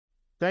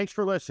Thanks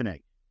for listening.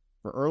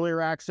 For earlier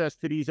access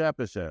to these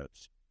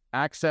episodes,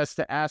 access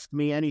to Ask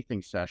Me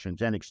Anything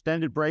sessions, and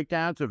extended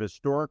breakdowns of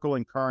historical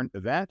and current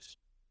events,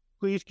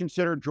 please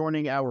consider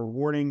joining our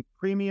rewarding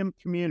premium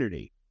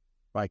community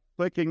by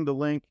clicking the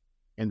link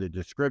in the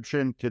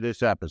description to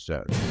this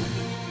episode.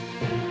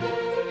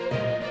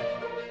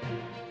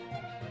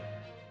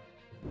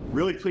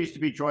 Really pleased to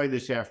be joined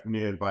this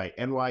afternoon by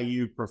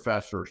NYU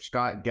professor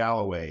Scott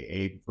Galloway,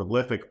 a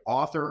prolific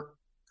author,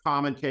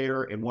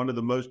 commentator, and one of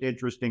the most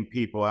interesting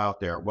people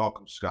out there.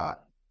 Welcome,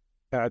 Scott.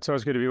 It's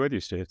always good to be with you,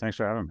 Steve. Thanks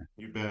for having me.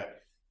 You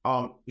bet.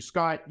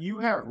 Scott, you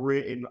have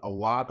written a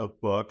lot of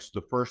books.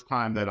 The first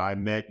time that I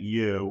met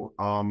you,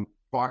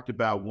 talked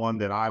about one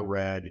that I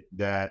read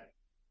that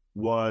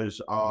was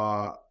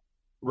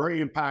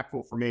very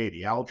impactful for me,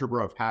 The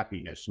Algebra of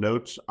Happiness,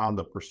 Notes on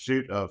the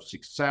Pursuit of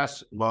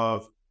Success,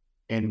 Love,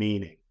 and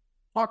Meaning.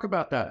 Talk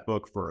about that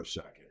book for a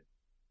second.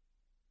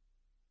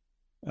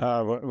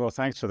 Well,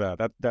 thanks for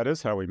that. That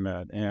is how we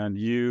met. And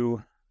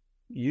you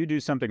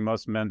do something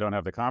most men don't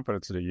have the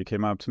confidence to do. You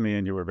came up to me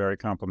and you were very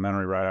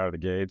complimentary right out of the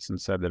gates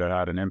and said that it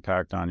had an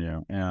impact on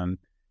you. And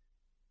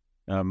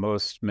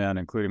most men,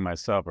 including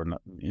myself,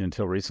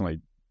 until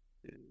recently,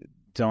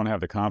 don't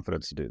have the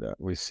confidence to do that.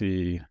 We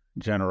see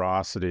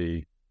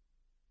generosity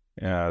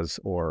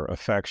or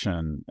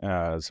affection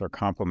or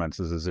compliments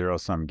as a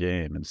zero-sum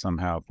game. And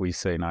somehow if we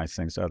say nice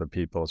things to other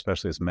people,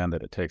 especially as men,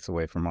 that it takes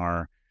away from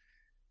our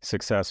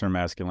success or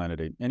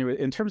masculinity. Anyway,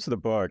 in terms of the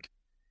book,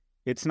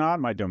 it's not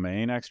my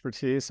domain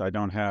expertise.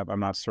 I'm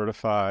not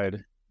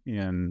certified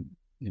in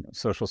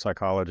social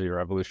psychology or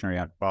evolutionary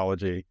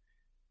anthropology.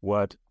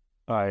 What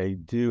I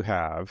do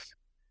have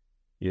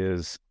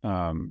is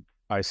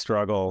I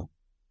struggle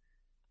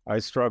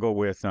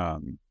with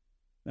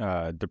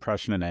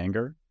depression and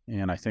anger,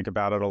 and I think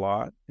about it a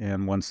lot.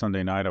 And one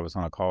Sunday night I was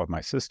on a call with my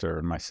sister,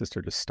 and my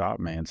sister just stopped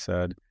me and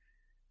said,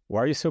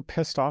 "Why are you so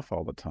pissed off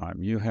all the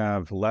time? You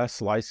have less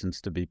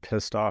license to be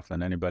pissed off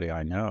than anybody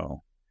I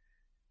know.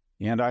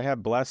 And I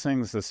have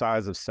blessings the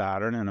size of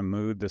Saturn and a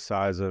mood the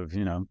size of,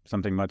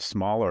 something much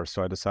smaller.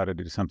 So I decided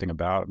to do something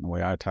about it. And the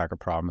way I attack a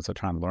problem is I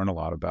try and learn a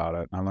lot about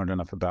it. And I learned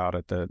enough about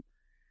it that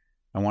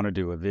I want to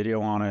do a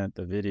video on it.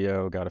 The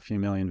video got a few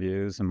million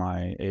views, and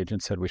my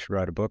agent said we should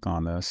write a book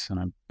on this. And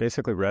I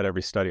basically read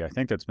every study I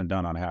think that's been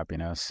done on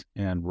happiness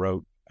and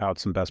wrote out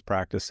some best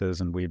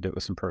practices and weaved it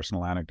with some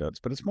personal anecdotes.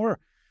 But it's more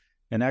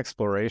an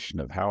exploration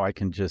of how I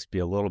can just be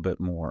a little bit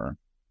more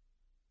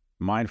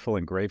mindful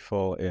and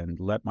grateful and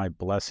let my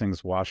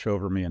blessings wash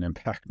over me and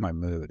impact my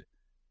mood.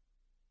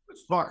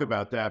 Let's talk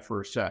about that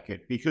for a second,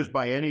 because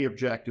by any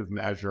objective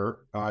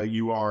measure,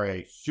 you are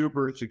a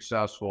super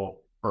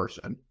successful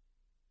person.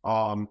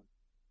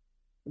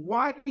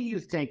 Why do you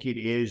think it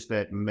is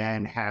that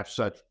men have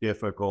such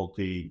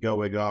difficulty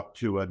going up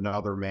to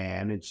another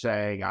man and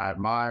saying, "I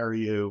admire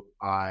you,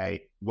 I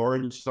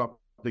learned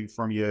something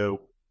from you,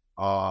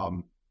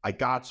 I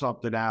got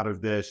something out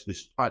of this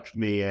touched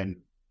me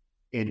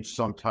in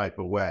some type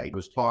of way"? I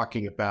was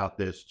talking about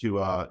this to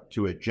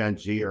a Gen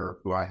Zer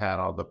who I had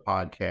on the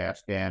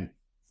podcast, and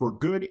for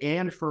good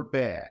and for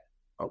bad,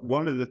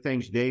 one of the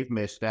things they've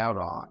missed out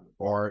on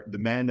are the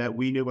men that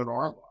we knew in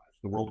our lives,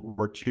 the World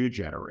War II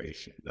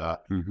generation, the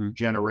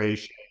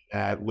generation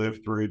that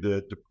lived through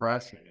the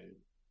Depression.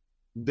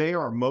 They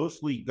are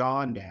mostly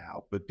gone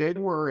now, but they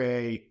were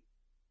a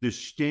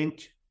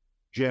distinct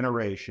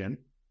generation,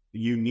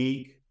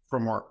 unique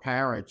from our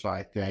parents,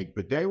 I think,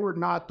 but they were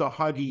not the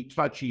huggy,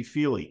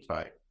 touchy-feely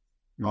type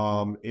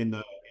in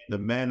the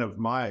men of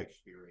my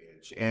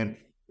experience. And,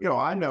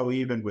 I know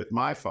even with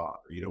my father,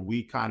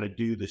 we kind of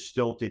do the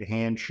stilted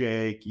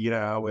handshake,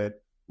 and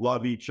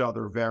love each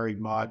other very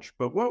much.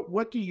 But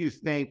what do you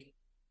think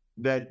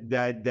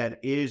that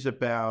is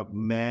about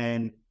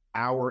men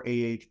our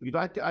age?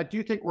 Because I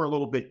do think we're a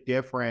little bit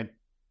different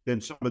than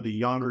some of the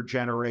younger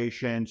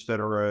generations that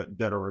are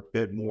a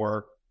bit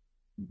more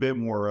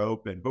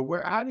open.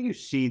 But how do you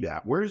see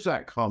that? Where does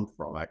that come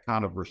from, that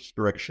kind of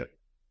restriction?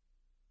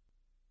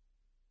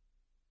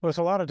 Well, there's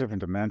a lot of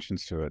different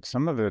dimensions to it.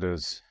 Some of it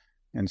is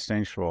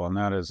instinctual, and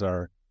that is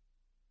our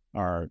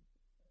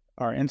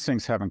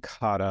instincts haven't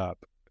caught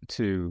up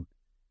to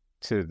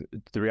the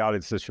reality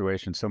of the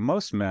situation. So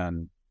most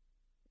men,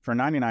 for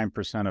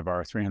 99% of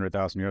our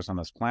 300,000 years on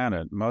this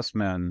planet, most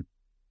men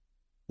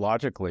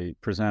logically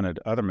presented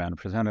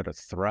a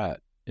threat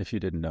if you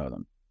didn't know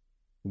them.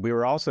 We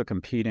were also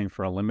competing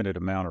for a limited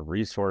amount of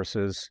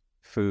resources,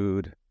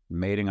 food,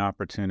 mating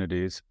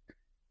opportunities.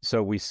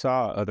 So we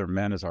saw other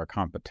men as our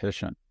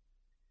competition.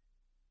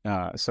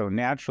 So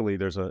naturally,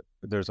 there's a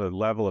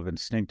level of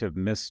instinctive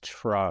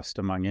mistrust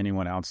among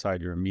anyone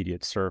outside your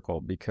immediate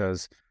circle,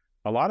 because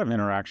a lot of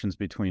interactions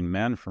between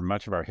men for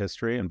much of our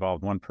history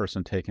involved one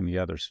person taking the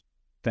other's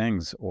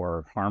things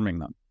or harming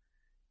them.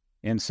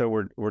 And so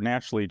we're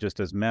naturally, just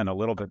as men, a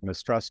little bit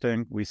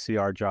mistrusting. We see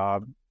our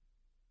job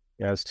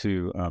as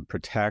to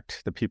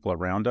protect the people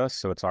around us.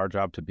 So it's our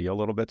job to be a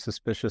little bit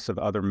suspicious of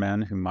other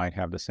men who might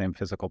have the same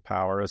physical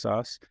power as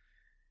us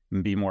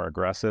and be more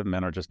aggressive.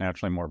 Men are just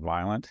naturally more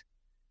violent.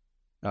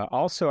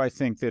 Also, I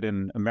think that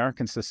in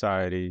American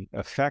society,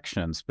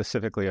 affection,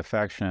 specifically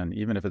affection,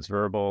 even if it's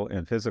verbal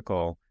and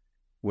physical,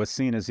 was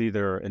seen as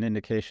either an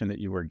indication that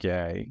you were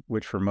gay,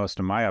 which for most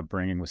of my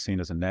upbringing was seen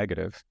as a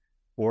negative,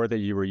 or that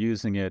you were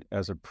using it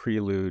as a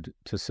prelude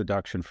to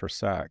seduction for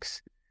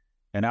sex.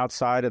 And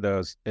outside of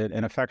those,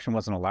 and affection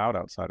wasn't allowed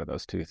outside of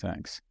those two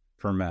things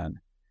for men.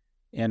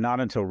 And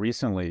not until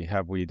recently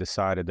have we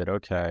decided that,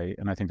 okay,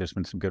 and I think there's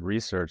been some good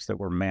research that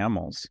we're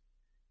mammals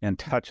and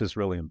touch is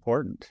really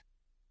important.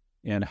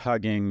 And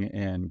hugging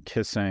and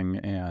kissing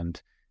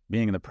and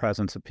being in the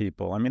presence of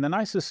people. I mean,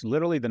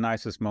 literally the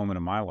nicest moment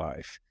of my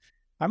life.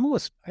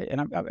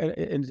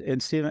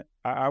 And Stephen,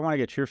 I want to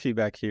get your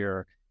feedback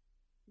here.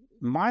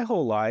 My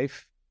whole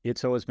life,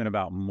 it's always been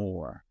about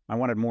more. I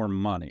wanted more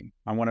money.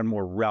 I wanted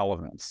more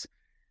relevance.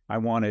 I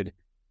wanted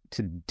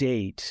to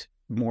date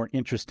more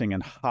interesting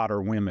and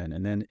hotter women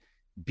and then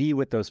be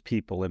with those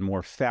people in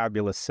more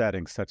fabulous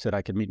settings such that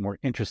I could meet more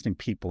interesting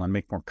people and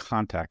make more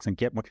contacts and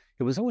get more.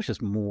 It was always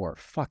just more,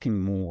 fucking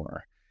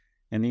more.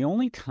 And the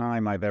only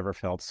time I've ever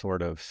felt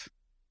sort of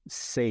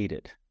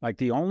sated, like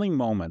the only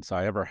moments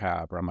I ever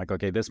have where I'm like,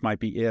 okay, this might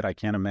be it. I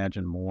can't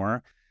imagine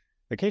more.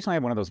 Occasionally I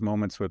have one of those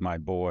moments with my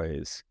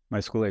boys, my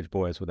school-age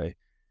boys, where they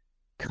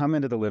come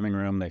into the living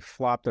room, they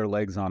flop their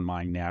legs on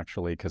mine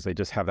naturally because they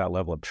just have that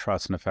level of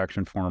trust and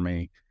affection for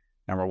me.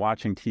 And we're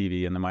watching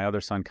TV, and then my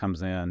other son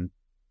comes in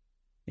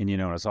and,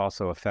 is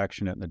also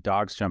affectionate, and the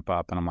dogs jump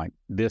up, and I'm like,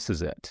 this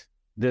is it.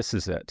 This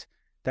is it.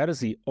 That is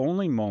the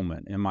only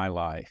moment in my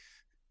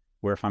life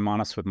where, if I'm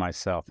honest with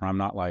myself, where I'm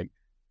not like,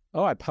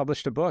 oh, I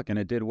published a book and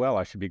it did well,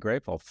 I should be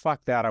grateful.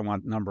 Fuck that, I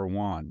want number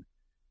one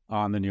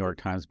on the New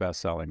York Times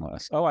bestselling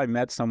list. Oh, I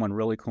met someone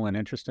really cool and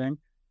interesting.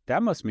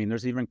 That must mean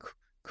there's even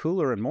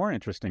cooler and more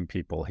interesting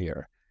people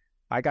here.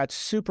 I got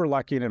super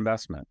lucky in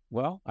investment.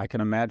 Well, I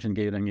can imagine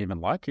getting even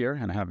luckier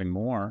and having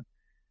more.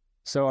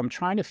 So I'm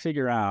trying to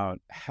figure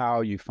out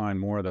how you find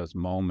more of those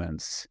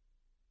moments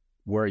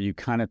where you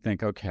kind of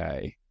think,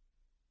 okay,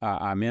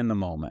 I'm in the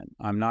moment.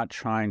 I'm not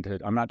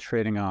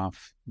trading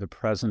off the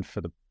present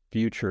for the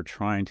future,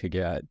 trying to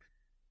get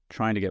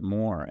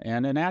more.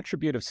 And an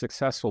attribute of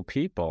successful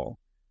people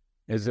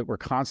is that we're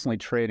constantly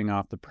trading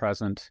off the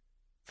present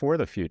for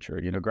the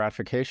future,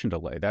 gratification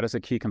delay. That is a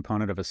key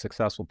component of a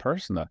successful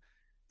person.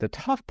 The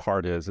tough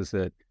part is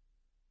that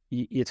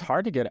it's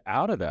hard to get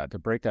out of that, to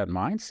break that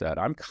mindset.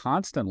 I'm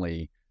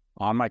constantly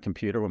on my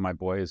computer when my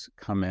boys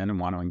come in and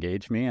want to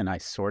engage me, and I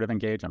sort of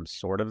engage, I'm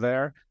sort of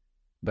there,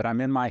 but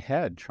I'm in my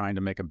head trying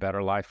to make a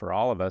better life for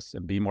all of us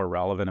and be more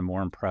relevant and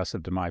more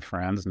impressive to my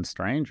friends and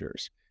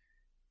strangers.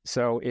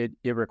 So it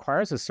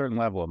requires a certain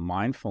level of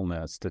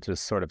mindfulness to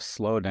just sort of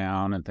slow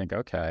down and think,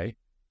 okay,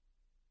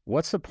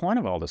 what's the point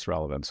of all this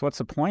relevance? What's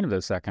the point of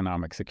this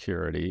economic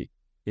security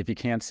if you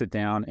can't sit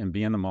down and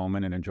be in the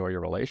moment and enjoy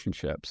your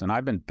relationships? And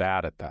I've been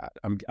bad at that.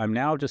 I'm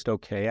now just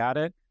okay at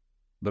it,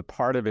 but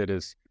part of it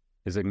is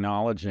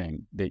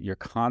acknowledging that you're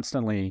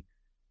constantly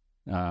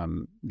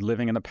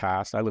living in the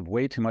past. I live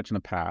way too much in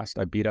the past.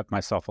 I beat up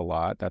myself a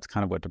lot. That's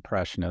kind of what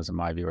depression is in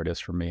my view. It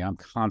is for me. I'm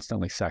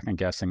constantly second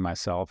guessing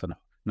myself and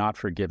not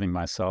forgiving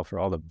myself for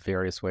all the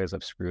various ways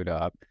I've screwed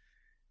up.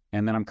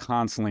 And then I'm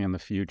constantly in the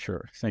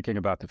future, thinking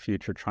about the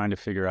future, trying to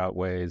figure out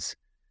ways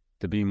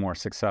to be more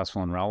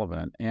successful and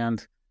relevant.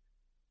 And,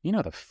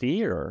 the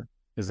fear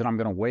is that I'm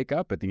going to wake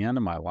up at the end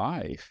of my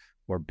life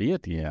or be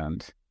at the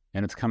end,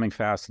 and it's coming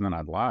faster than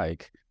I'd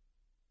like.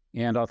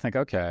 And I'll think,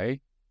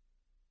 okay,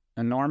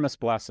 enormous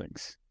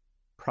blessings,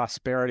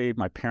 prosperity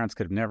my parents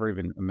could have never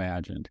even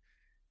imagined,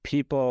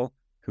 people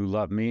who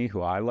love me,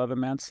 who I love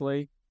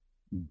immensely,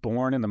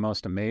 born in the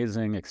most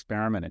amazing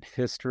experiment in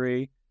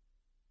history,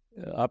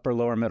 upper,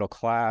 lower middle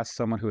class,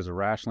 someone who is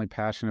irrationally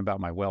passionate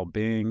about my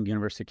well-being,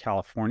 University of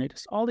California,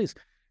 just all these,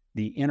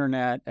 the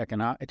internet,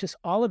 economic, just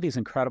all of these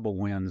incredible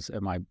wins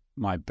at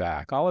my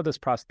back, all of this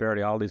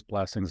prosperity, all these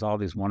blessings, all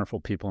these wonderful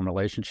people and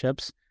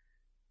relationships.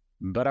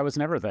 But I was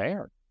never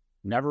there,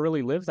 never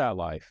really lived that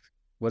life,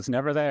 was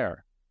never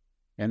there.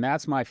 And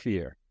that's my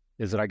fear,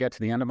 is that I get to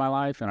the end of my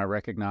life and I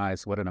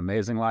recognize what an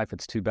amazing life.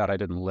 It's too bad I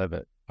didn't live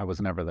it. I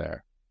was never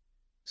there.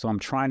 So I'm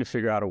trying to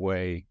figure out a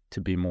way to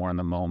be more in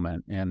the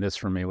moment. And this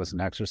for me was an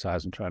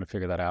exercise in trying to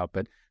figure that out.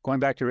 But going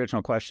back to your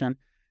original question,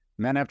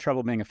 men have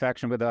trouble being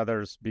affectionate with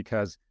others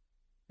because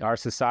our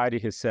society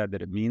has said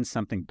that it means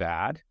something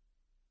bad.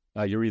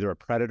 You're either a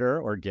predator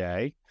or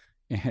gay,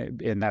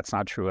 and that's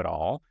not true at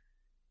all.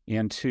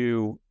 And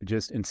two,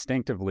 just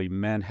instinctively,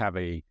 men have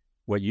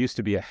what used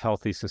to be a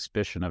healthy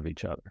suspicion of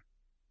each other.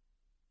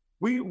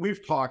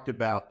 We've talked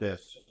about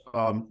this.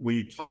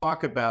 We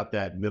talk about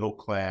that middle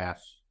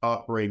class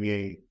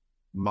upbringing.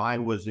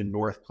 Mine was in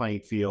North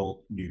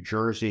Plainfield, New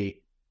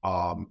Jersey.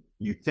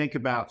 You think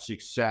about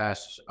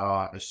success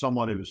as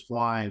someone who was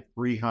flying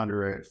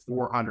 300,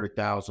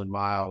 400,000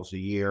 miles a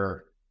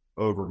year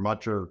over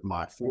much of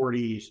my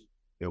 40s.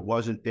 It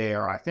wasn't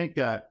there. I think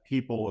that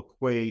people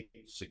equate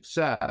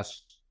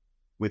success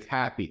with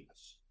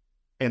happiness,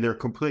 and they're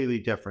completely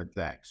different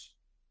things.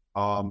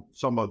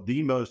 Some of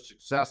the most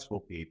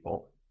successful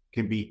people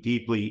can be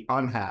deeply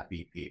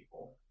unhappy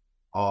people.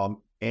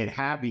 and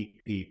happy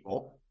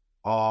people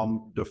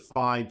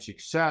define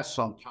success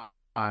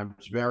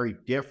sometimes very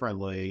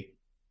differently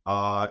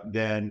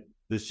than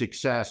the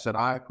success that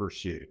I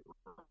pursue,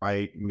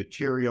 right?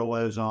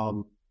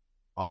 Materialism,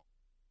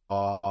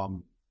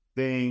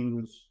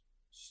 things,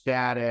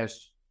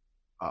 status,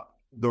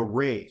 the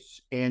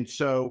race. And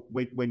so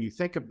when you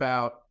think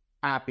about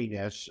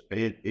happiness,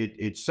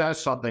 it says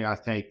something, I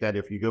think, that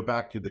if you go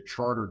back to the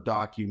charter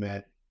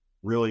document,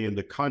 really in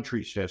the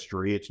country's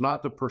history, it's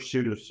not the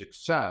pursuit of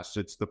success,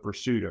 it's the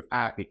pursuit of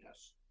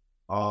happiness.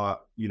 As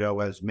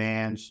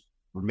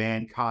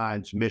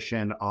mankind's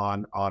mission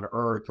on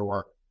earth,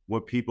 or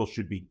what people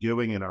should be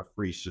doing in a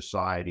free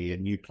society.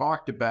 And you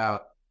talked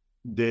about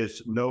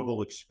this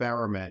noble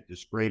experiment,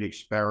 this great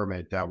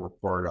experiment that we're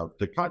part of.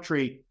 The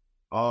country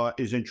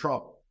is in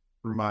trouble,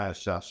 through my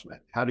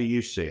assessment. How do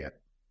you see it?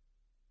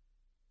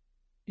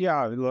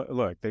 Yeah,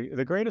 look,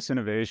 the greatest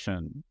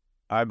innovation,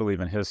 I believe,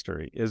 in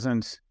history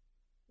isn't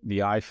the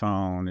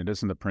iPhone, it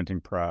isn't the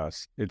printing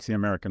press, it's the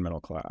American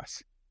middle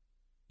class.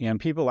 And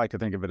people like to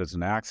think of it as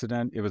an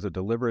accident. It was a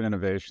deliberate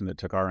innovation that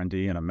took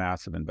R&D and a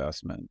massive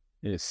investment.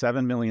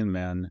 7 million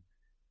men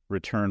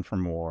returned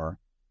from war,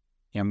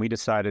 and we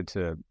decided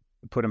to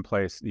put in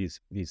place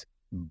these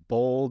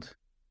bold,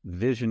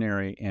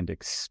 visionary, and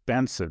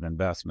expensive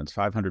investments,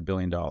 $500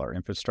 billion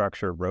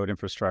infrastructure, road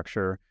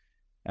infrastructure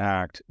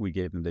act. We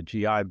gave them the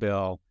GI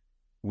Bill.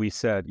 We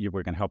said,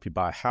 we're going to help you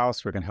buy a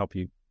house. We're going to help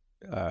you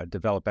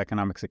develop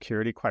economic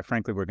security. Quite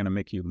frankly, we're going to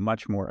make you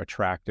much more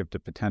attractive to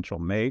potential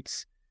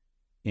mates.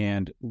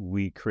 And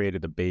we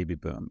created a baby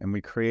boom. And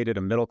we created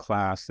a middle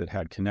class that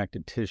had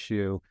connected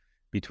tissue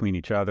between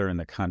each other and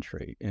the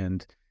country.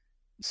 And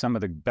some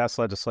of the best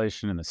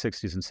legislation in the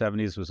 60s and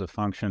 70s was a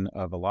function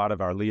of a lot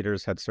of our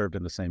leaders had served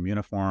in the same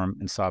uniform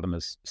and saw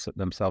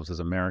themselves as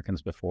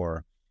Americans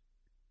before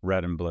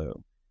red and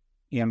blue.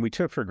 And we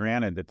took for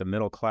granted that the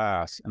middle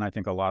class, and I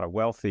think a lot of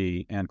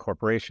wealthy and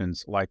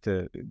corporations like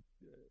to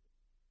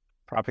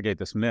propagate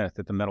this myth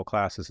that the middle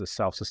class is a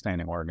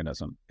self-sustaining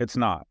organism. It's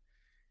not.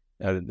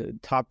 The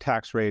top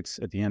tax rates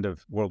at the end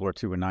of World War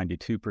II were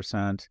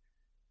 92%.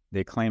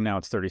 They claim now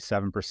it's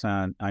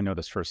 37%. I know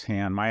this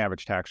firsthand. My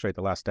average tax rate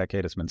the last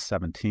decade has been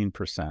 17%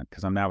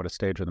 because I'm now at a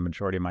stage where the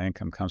majority of my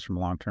income comes from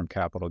long-term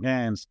capital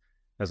gains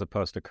as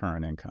opposed to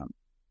current income.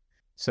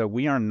 So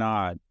we are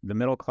not, the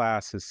middle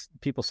class is,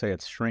 people say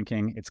it's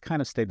shrinking. It's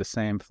kind of stayed the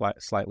same,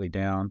 slightly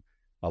down.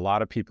 A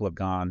lot of people have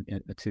gone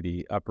to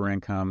the upper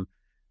income.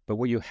 But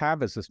what you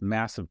have is this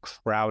massive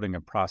crowding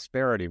of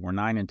prosperity where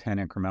 9 and 10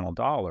 incremental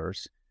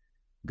dollars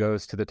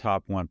goes to the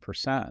top 1%.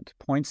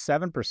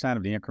 0.7%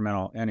 of the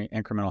any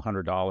incremental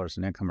 $100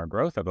 in income or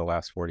growth over the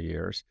last 40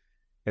 years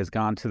has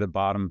gone to the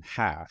bottom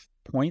half,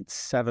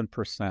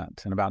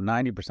 0.7%, and about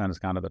 90% has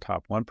gone to the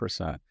top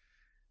 1%.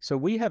 So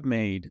we have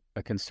made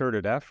a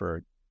concerted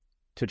effort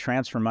to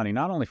transfer money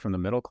not only from the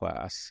middle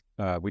class,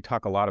 we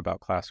talk a lot about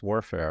class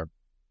warfare,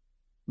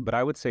 but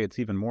I would say it's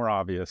even more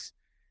obvious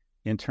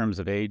in terms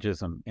of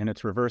ageism, and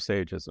it's reverse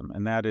ageism,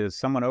 and that is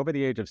someone over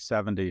the age of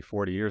 70,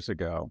 40 years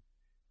ago,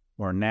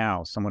 or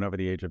now someone over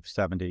the age of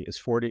 70 is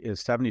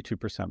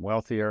 72%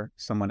 wealthier.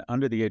 Someone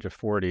under the age of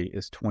 40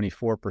 is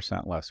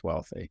 24% less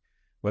wealthy.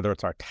 Whether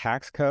it's our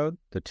tax code,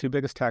 the two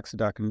biggest tax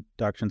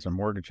deductions are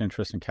mortgage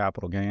interest and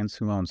capital gains,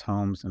 who owns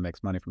homes and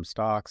makes money from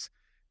stocks,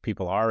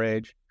 people our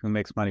age, who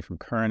makes money from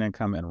current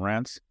income and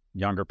rents,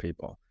 younger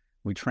people.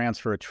 We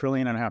transfer $1.5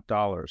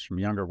 trillion from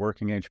younger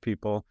working age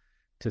people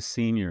to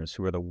seniors,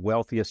 who are the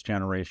wealthiest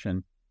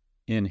generation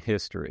in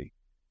history.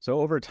 So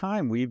over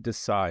time, we've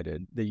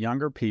decided the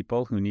younger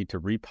people who need to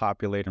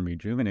repopulate and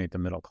rejuvenate the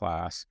middle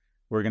class,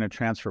 we're going to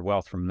transfer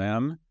wealth from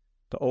them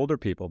to older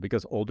people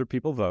because older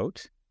people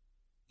vote.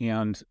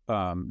 And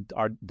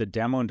the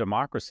demo in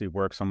democracy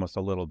works almost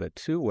a little bit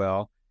too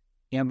well.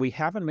 And we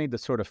haven't made the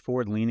sort of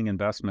forward-leaning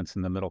investments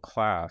in the middle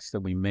class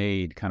that we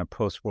made kind of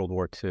post-World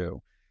War II.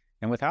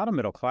 And without a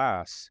middle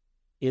class,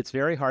 it's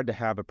very hard to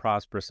have a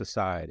prosperous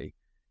society.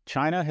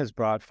 China has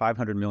brought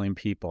 500 million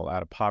people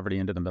out of poverty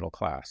into the middle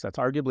class. That's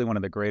arguably one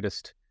of the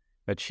greatest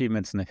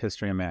achievements in the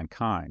history of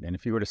mankind. And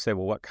if you were to say,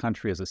 well, what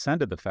country has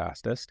ascended the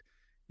fastest?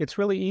 It's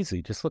really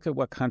easy. Just look at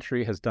what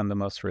country has done the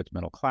most for its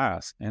middle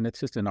class. And it's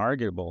just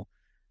inarguable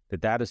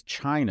that is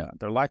China.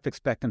 Their life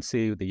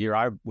expectancy, the year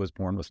I was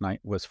born,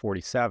 was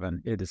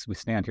 47. We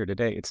stand here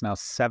today, it's now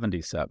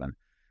 77.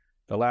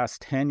 The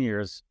last 10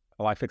 years,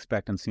 life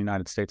expectancy in the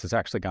United States has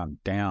actually gone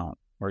down,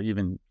 or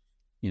even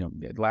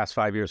the last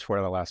 5 years, 4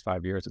 of the last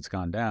 5 years, it's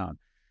gone down.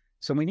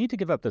 So we need to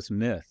give up this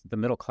myth the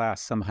middle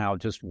class somehow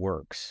just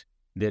works,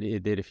 that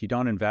if you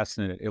don't invest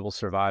in it, it will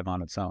survive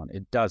on its own.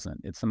 It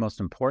doesn't. It's the most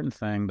important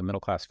thing. The middle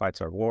class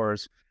fights our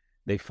wars.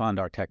 They fund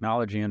our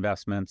technology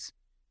investments.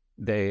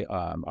 They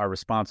are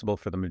responsible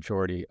for the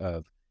majority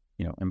of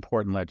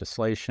important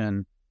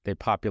legislation. They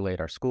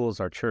populate our schools,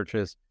 our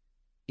churches.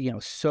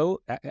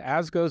 So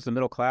as goes the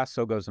middle class,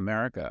 so goes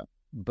America.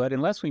 But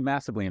unless we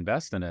massively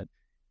invest in it,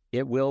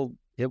 it will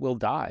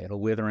die. It'll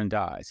wither and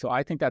die. So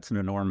I think that's an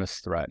enormous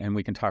threat, and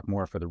we can talk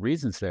more for the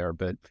reasons there,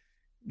 but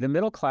the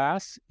middle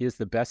class is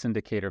the best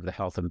indicator of the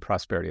health and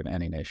prosperity of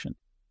any nation.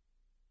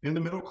 And the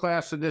middle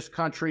class in this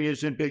country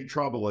is in big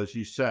trouble, as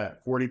you said.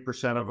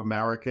 40% of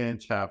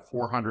Americans have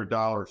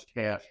 $400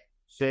 cash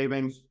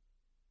savings.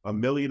 1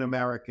 million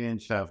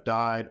Americans have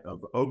died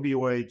of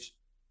opioids.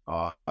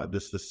 The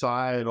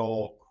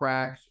societal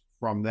cracks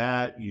from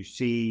that you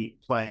see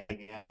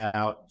playing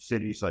out in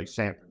cities like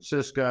San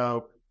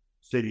Francisco,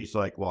 cities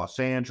like Los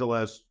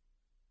Angeles.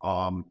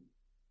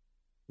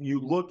 You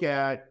look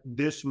at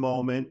this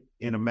moment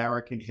in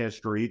American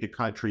history, the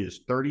country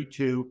is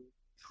 $32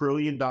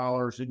 trillion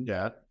in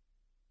debt,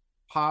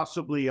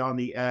 possibly on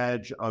the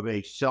edge of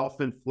a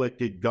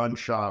self-inflicted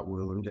gunshot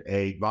wound,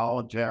 a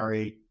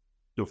voluntary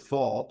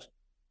default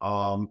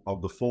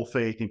of the full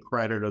faith and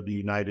credit of the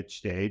United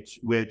States,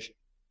 which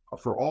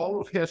for all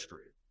of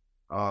history,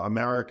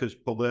 America's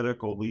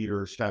political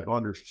leaders have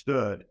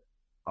understood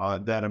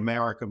that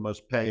America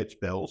must pay its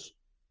bills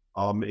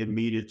and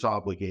meet its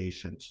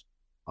obligations.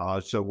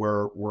 So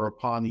we're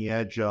upon the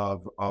edge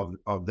of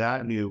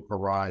that new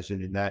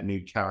horizon in that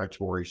new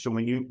territory. So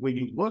when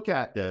you look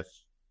at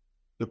this,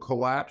 the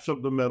collapse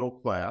of the middle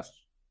class,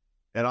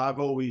 and I've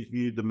always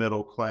viewed the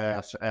middle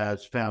class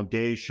as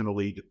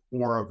foundationally the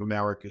core of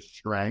America's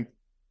strength,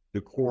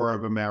 the core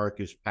of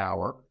America's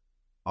power.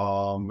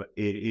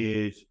 It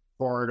is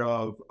part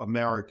of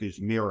America's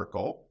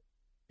miracle.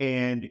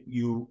 And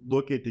you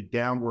look at the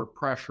downward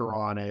pressure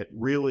on it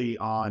really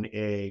on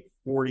a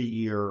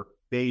 40-year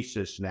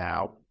basis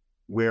now,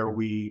 where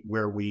we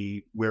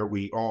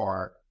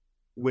are.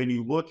 When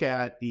you look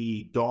at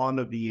the dawn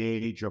of the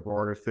age of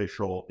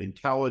artificial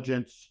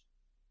intelligence,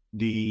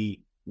 the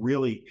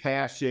really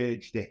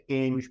passage, the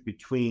hinge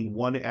between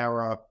one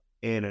era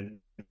and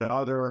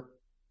another,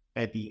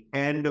 at the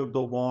end of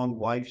the long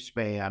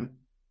lifespan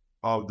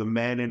of the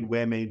men and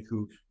women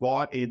who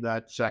fought in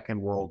that Second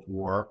World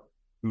War,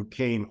 who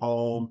came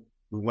home,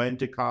 who went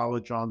to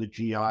college on the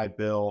GI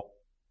Bill,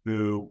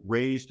 who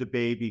raised the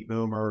baby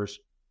boomers,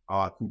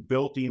 who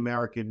built the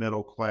American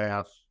middle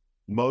class.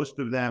 Most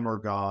of them are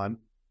gone.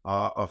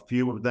 A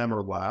few of them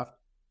are left.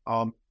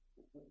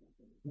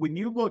 When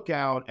you look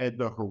out at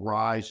the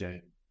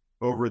horizon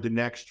over the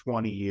next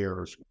 20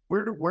 years,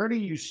 where do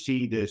you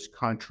see this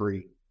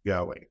country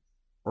going?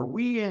 Are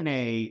we in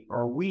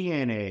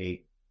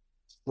a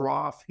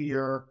trough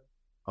here?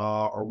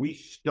 Are we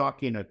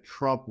stuck in a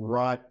Trump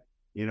rut?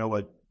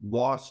 A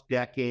lost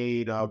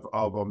decade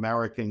of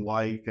American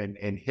life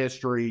and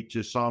history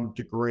to some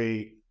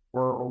degree,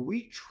 or are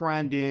we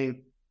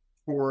trending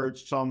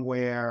towards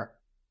somewhere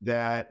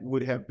that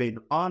would have been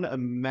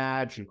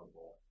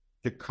unimaginable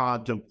to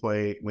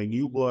contemplate when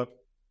you look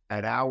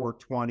at our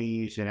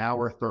 20s and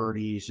our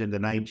 30s in the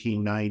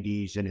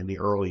 1990s and in the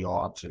early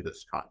aughts of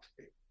this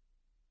country?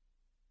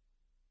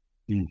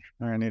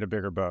 I need a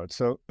bigger boat.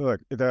 So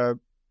look,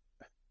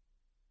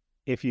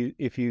 if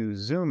you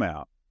zoom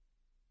out,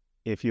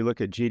 if you look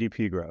at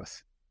GDP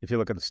growth, if you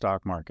look at the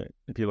stock market,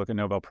 if you look at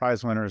Nobel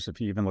Prize winners, if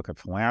you even look at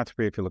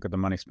philanthropy, if you look at the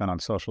money spent on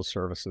social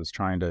services,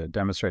 trying to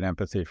demonstrate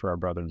empathy for our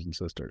brothers and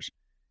sisters,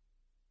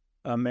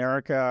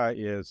 America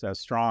is as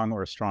strong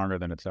or stronger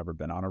than it's ever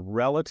been. On a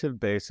relative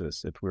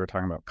basis, if we were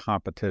talking about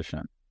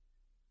competition,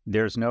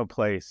 there's no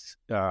place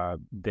that,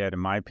 in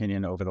my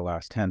opinion, over the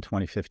last 10,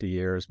 20, 50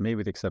 years, maybe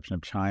with the exception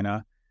of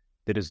China,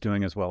 that is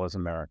doing as well as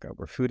America.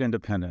 We're food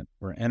independent.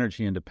 We're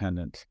energy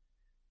independent.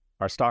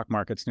 Our stock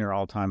market's near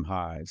all-time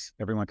highs.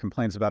 Everyone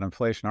complains about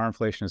inflation. Our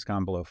inflation has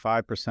gone below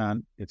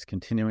 5%. It's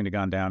continuing to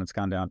go down. It's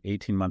gone down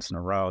 18 months in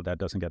a row. That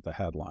doesn't get the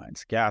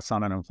headlines. Gas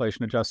on an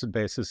inflation-adjusted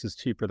basis is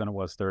cheaper than it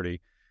was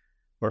 30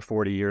 or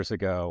 40 years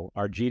ago.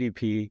 Our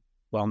GDP,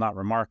 while not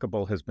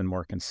remarkable, has been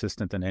more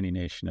consistent than any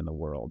nation in the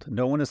world.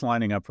 No one is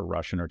lining up for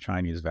Russian or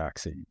Chinese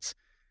vaccines.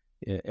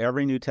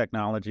 Every new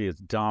technology is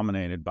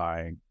dominated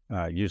by,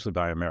 usually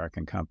by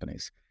American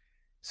companies.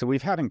 So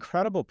we've had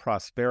incredible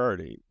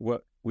prosperity.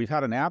 What we've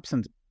had an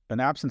absence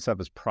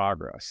of is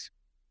progress,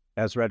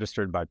 as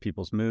registered by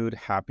people's mood,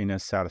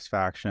 happiness,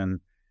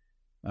 satisfaction.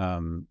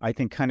 I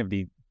think kind of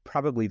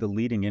probably the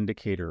leading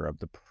indicator of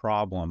the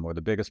problem, or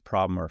the biggest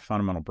problem, or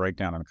fundamental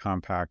breakdown in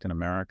compact in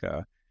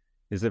America,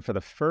 is that for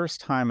the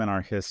first time in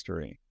our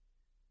history,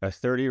 a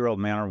 30-year-old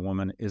man or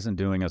woman isn't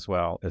doing as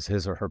well as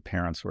his or her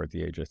parents were at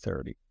the age of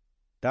 30.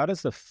 That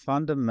is the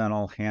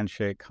fundamental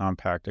handshake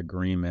compact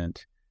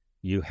agreement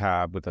you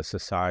have with the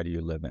society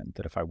you live in,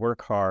 that if I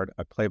work hard,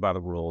 I play by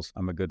the rules,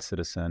 I'm a good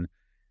citizen,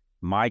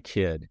 my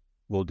kid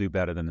will do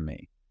better than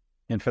me.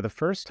 And for the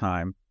first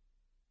time,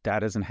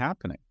 that isn't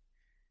happening.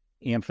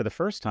 And for the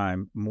first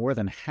time, more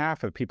than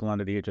half of people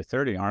under the age of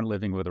 30 aren't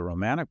living with a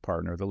romantic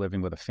partner, they're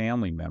living with a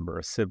family member,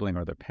 a sibling,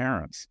 or their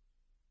parents.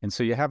 And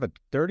so you have a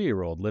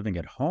 30-year-old living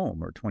at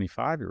home, or a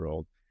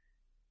 25-year-old,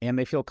 and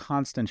they feel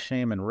constant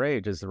shame and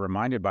rage as they're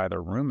reminded by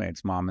their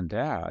roommates, mom and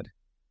dad,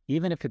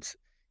 even if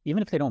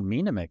they don't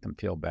mean to make them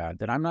feel bad,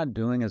 that I'm not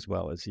doing as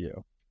well as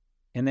you.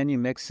 And then you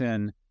mix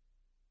in,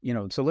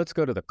 so let's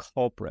go to the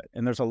culprit.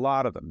 And there's a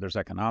lot of them. There's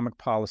economic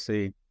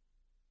policy.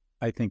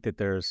 I think that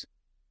there's,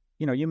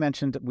 you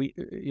mentioned,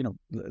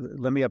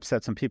 let me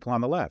upset some people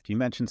on the left. You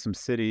mentioned some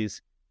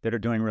cities that are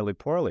doing really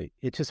poorly.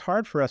 It's just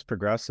hard for us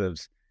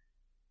progressives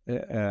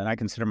and I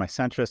consider my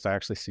centrist. I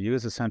actually see you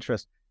as a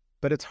centrist,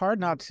 but it's hard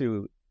not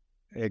to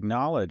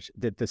acknowledge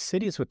that the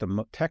cities with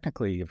the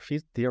technically,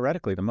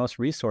 theoretically, the most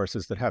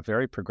resources that have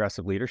very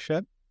progressive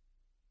leadership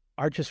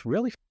are just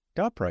really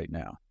f***ed up right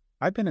now.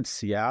 I've been in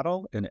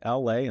Seattle, in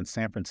LA, and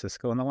San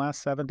Francisco in the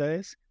last 7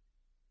 days.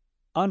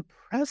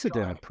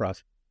 Unprecedented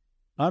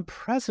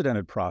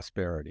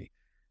prosperity,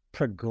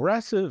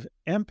 progressive,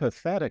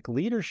 empathetic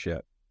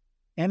leadership,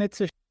 and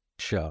it's a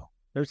show.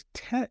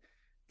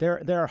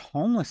 There are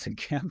homeless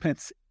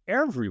encampments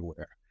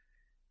everywhere.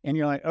 And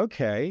you're like,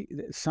 okay,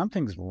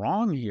 something's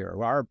wrong here.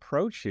 Our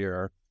approach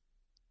here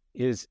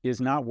is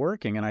not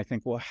working. And I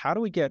think, well, how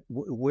do we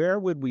where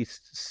would we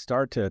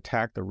start to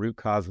attack the root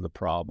cause of the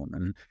problem?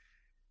 And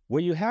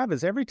what you have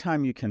is every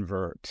time you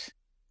convert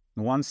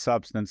one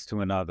substance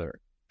to another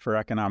for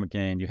economic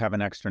gain, you have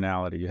an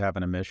externality, you have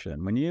an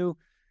emission. When you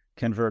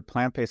convert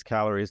plant-based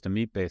calories to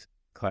meat-based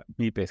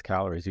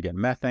calories, you get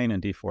methane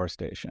and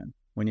deforestation.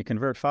 When you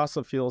convert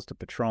fossil fuels to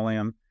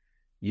petroleum,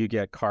 you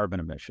get carbon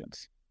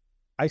emissions.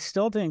 I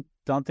still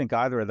don't think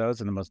either of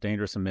those are the most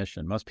dangerous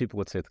emission. Most people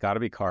would say it's got to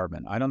be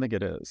carbon. I don't think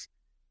it is.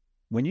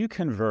 When you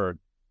convert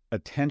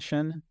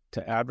attention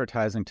to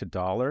advertising to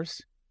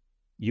dollars,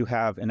 you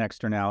have an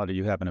externality,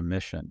 you have an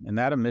emission, and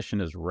that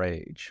emission is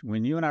rage.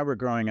 When you and I were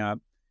growing up,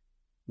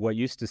 what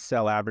used to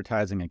sell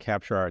advertising and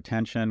capture our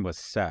attention was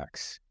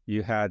sex.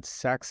 You had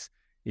sex,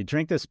 you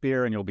drink this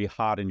beer and you'll be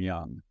hot and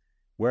young.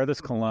 Wear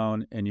this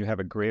cologne and you have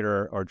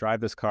or drive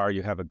this car,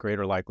 you have a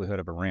greater likelihood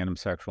of a random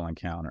sexual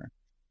encounter.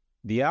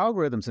 The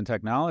algorithms and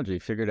technology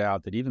figured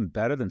out that even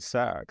better than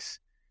sex,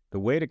 the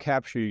way to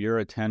capture your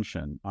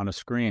attention on a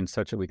screen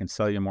such that we can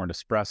sell you more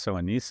Nespresso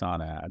and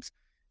Nissan ads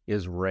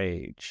is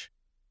rage.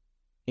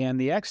 And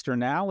the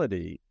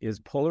externality is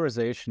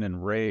polarization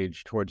and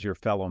rage towards your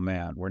fellow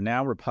man, where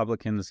now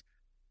Republicans,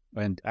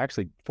 and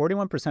actually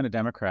 41% of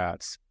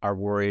Democrats are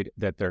worried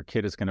that their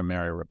kid is going to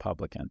marry a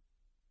Republican.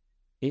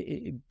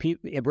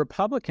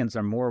 Republicans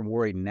are more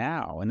worried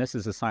now, and this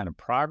is a sign of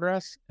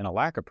progress and a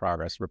lack of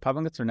progress.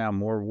 Republicans are now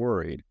more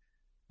worried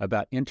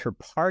about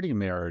inter-party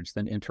marriage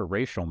than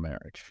interracial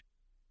marriage.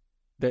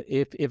 That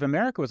if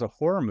America was a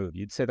horror movie,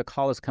 you'd say the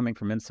call is coming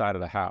from inside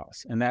of the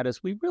house. And that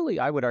is, we really,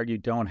 I would argue,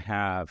 don't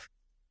have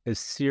a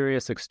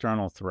serious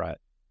external threat.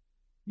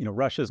 You know,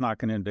 Russia's not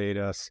going to invade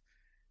us.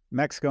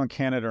 Mexico and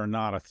Canada are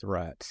not a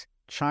threat.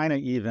 China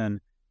even,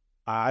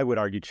 I would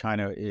argue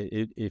China,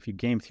 if you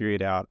game theory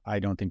it out, I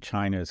don't think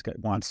China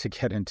wants to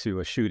get into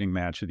a shooting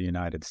match with the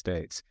United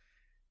States.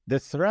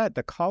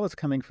 The call is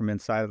coming from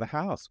inside of the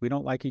house. We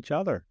don't like each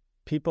other.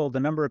 The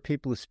number of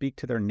people who speak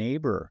to their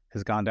neighbor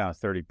has gone down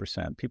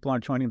 30%. People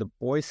aren't joining the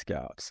Boy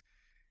Scouts.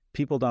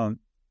 People don't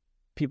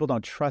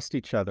trust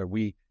each other.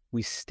 We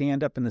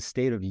stand up in the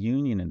State of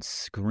Union and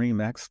scream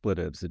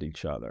expletives at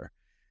each other.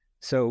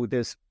 So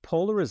this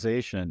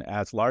polarization,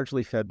 as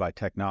largely fed by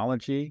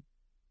technology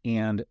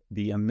and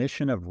the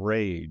emission of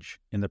rage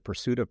in the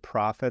pursuit of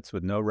profits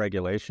with no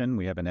regulation.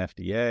 We have an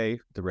FDA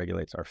that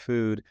regulates our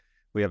food.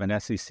 We have an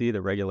SEC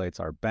that regulates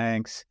our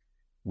banks.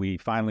 We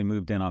finally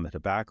moved in on the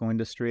tobacco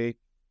industry.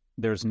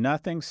 There's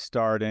nothing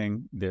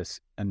starting this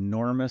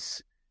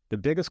enormous, the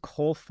biggest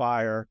coal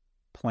fire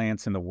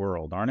plants in the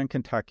world aren't in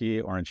Kentucky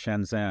or in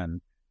Shenzhen.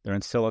 They're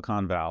in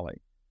Silicon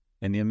Valley.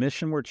 And the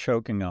emission we're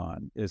choking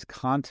on is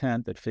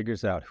content that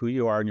figures out who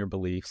you are and your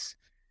beliefs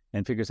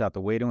and figures out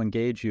the way to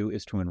engage you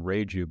is to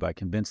enrage you by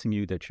convincing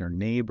you that your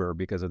neighbor,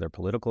 because of their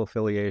political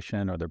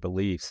affiliation or their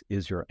beliefs,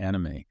 is your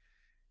enemy.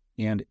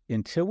 And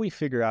until we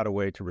figure out a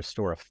way to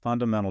restore a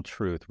fundamental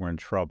truth, we're in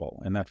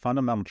trouble. And that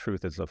fundamental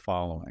truth is the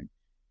following.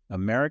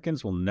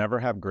 Americans will never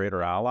have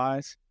greater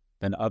allies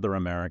than other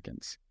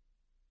Americans.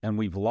 And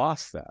we've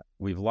lost that.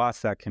 We've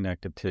lost that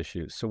connective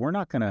tissue. So we're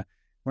not going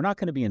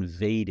to be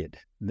invaded.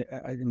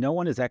 No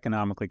one is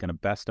economically going to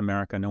best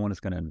America. No one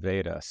is going to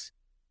invade us.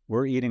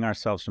 We're eating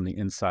ourselves from the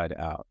inside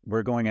out.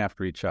 We're going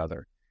after each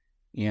other.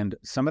 And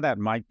some of that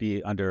might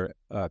be under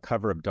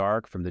cover of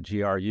dark from the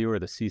GRU or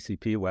the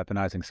CCP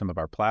weaponizing some of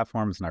our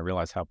platforms. And I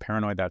realize how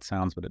paranoid that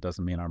sounds, but it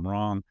doesn't mean I'm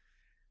wrong.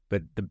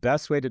 But the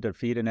best way to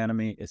defeat an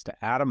enemy is to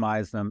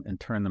atomize them and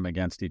turn them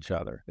against each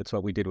other. It's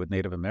what we did with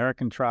Native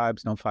American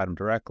tribes. Don't fight them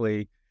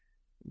directly.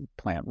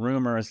 Plant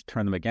rumors,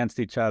 turn them against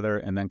each other,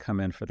 and then come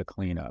in for the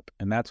cleanup.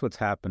 And that's what's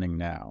happening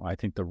now. I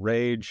think the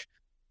rage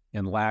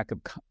and lack of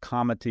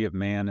comity of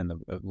man and the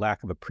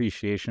lack of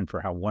appreciation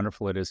for how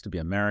wonderful it is to be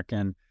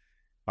American.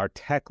 Our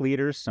tech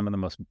leaders, some of the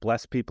most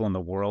blessed people in the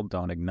world,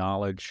 don't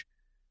acknowledge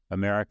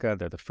America.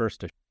 They're the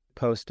first to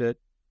post it.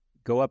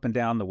 Go up and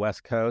down the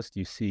West Coast,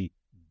 you see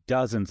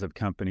dozens of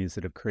companies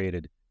that have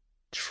created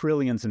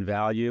trillions in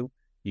value.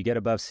 You get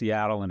above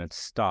Seattle and it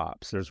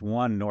stops. There's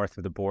one north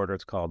of the border.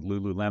 It's called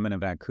Lululemon in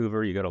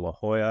Vancouver. You go to La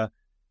Jolla,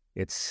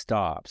 it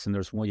stops. And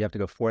there's one, you have to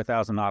go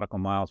 4,000 nautical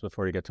miles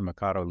before you get to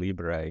Mercado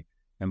Libre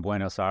in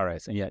Buenos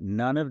Aires. And yet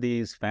none of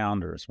these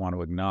founders want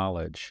to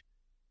acknowledge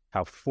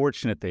how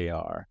fortunate they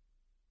are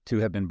to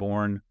have been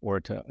born or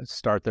to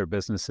start their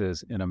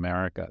businesses in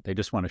America. They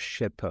just want to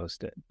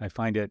shitpost it. I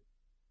find it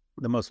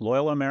the most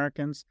loyal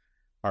Americans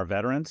are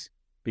veterans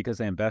because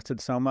they invested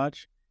so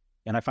much.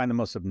 And I find the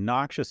most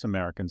obnoxious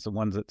Americans, the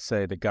ones that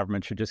say the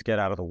government should just get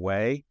out of the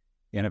way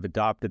and have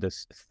adopted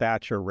this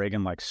Thatcher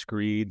Reagan-like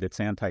screed that's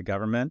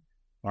anti-government,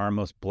 are our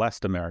most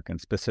blessed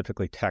Americans,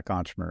 specifically tech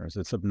entrepreneurs.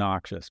 It's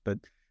obnoxious. But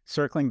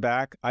circling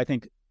back, I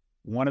think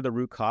one of the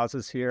root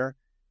causes here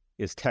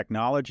is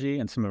technology,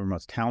 and some of our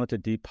most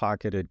talented,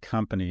 deep-pocketed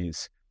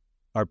companies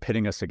are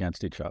pitting us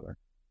against each other.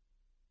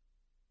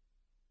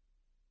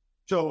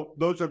 So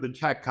those are the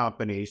tech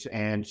companies.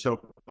 And so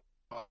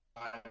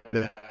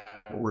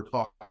we're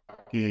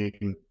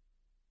talking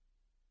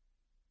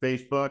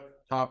Facebook,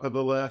 top of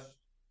the list.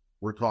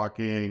 We're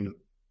talking.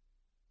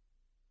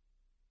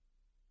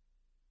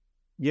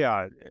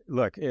 Yeah,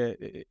 look,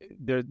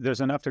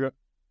 there's enough to go.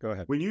 Go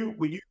ahead. When you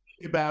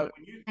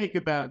think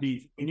about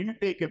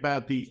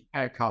these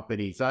tech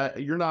companies,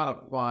 you're not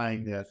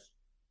applying this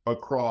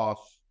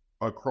across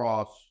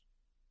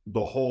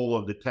the whole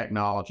of the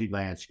technology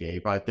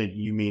landscape. I think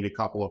you mean a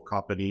couple of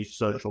companies,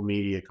 social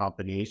media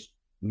companies,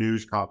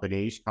 news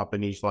companies,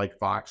 companies like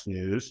Fox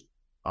News,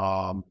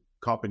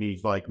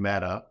 companies like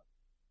Meta.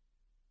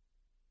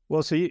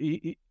 Well, so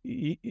you're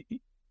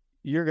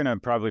going to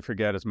probably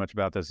forget as much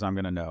about this as I'm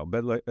going to know.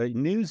 But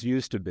news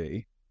used to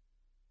be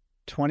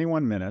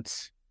 21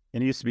 minutes,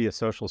 and it used to be a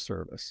social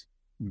service.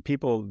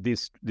 People,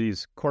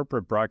 these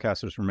corporate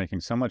broadcasters were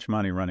making so much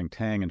money running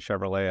Tang and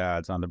Chevrolet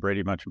ads on the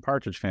Brady Bunch and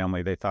Partridge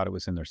Family, they thought it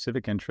was in their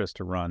civic interest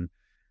to run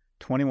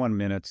 21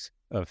 minutes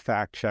of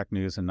fact-check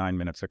news and 9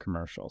 minutes of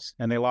commercials.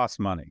 And they lost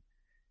money.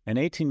 And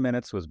 18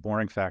 minutes was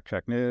boring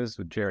fact-check news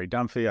with Jerry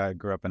Dunphy. I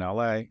grew up in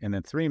L.A. And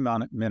then 3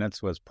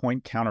 minutes was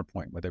point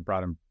counterpoint, where they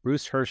brought in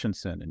Bruce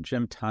Hershenson and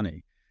Jim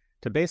Tunney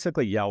to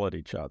basically yell at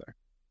each other.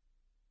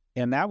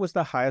 And that was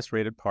the highest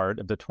rated part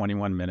of the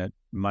 21-minute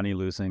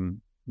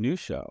money-losing news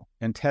show.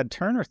 And Ted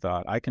Turner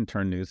thought, I can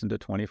turn news into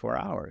 24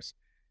 hours.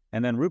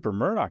 And then Rupert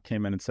Murdoch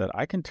came in and said,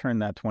 I can turn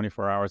that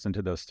 24 hours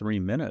into those 3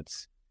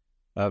 minutes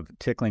of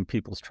tickling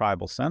people's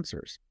tribal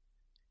sensors.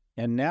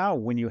 And now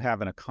when you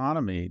have an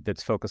economy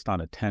that's focused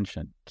on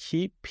attention,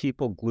 keep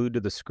people glued to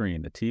the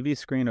screen, the TV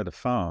screen or the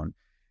phone,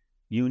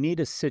 you need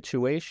a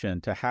situation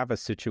to have a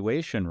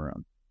situation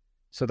room.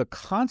 So the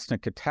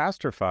constant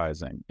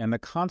catastrophizing and the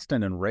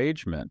constant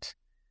enragement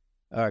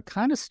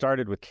kind of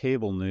started with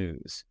cable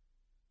news.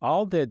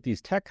 All that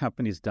these tech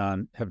companies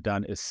have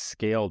done is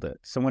scaled it.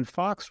 So when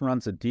Fox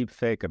runs a deep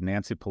fake of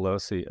Nancy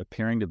Pelosi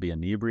appearing to be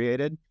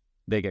inebriated,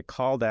 they get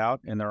called out,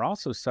 and they're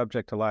also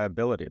subject to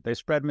liability. If they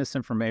spread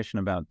misinformation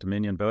about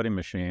Dominion voting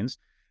machines,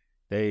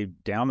 they,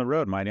 down the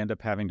road, might end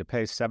up having to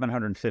pay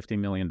 $750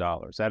 million.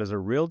 That is a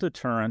real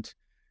deterrent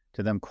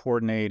to them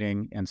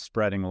coordinating and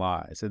spreading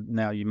lies.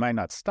 Now, you might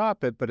not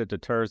stop it, but it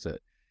deters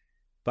it.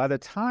 By the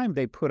time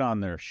they put on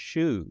their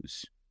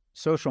shoes,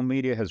 social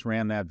media has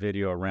ran that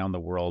video around the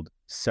world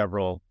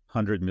several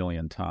 100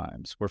 million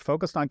times. We're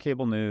focused on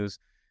cable news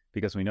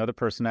because we know the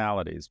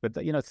personalities, but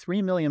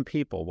 3 million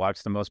people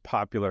watch the most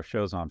popular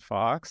shows on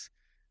Fox.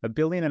 1.5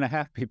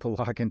 billion people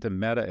log into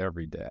Meta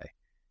every day.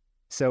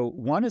 So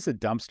one is a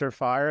dumpster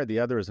fire, the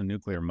other is a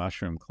nuclear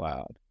mushroom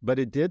cloud. But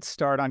it did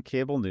start on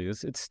cable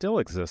news. It still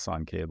exists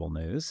on cable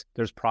news.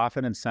 There's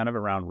profit incentive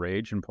around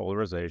rage and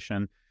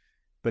polarization.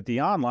 But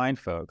the online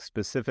folks,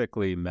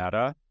 specifically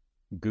Meta,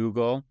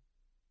 Google,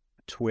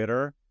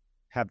 Twitter,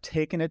 have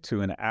taken it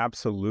to an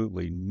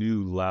absolutely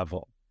new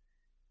level.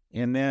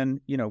 And then,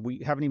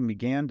 we haven't even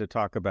began to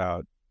talk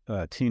about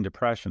teen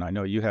depression. I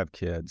know you have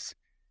kids.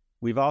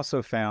 We've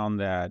also found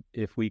that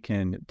if we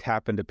can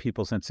tap into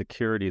people's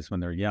insecurities when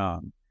they're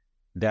young,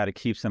 that it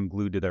keeps them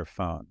glued to their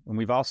phone. And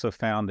we've also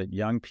found that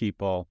young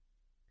people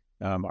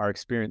have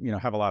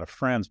a lot of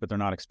friends, but they're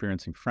not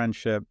experiencing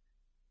friendship.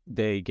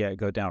 They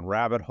go down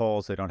rabbit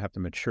holes. They don't have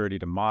the maturity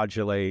to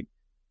modulate,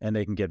 and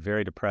they can get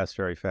very depressed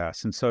very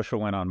fast. Since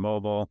social went on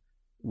mobile,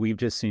 we've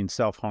just seen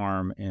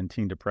self-harm and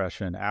teen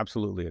depression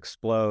absolutely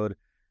explode.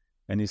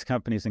 And these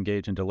companies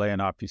engage in delay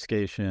and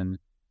obfuscation,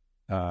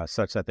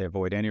 such that they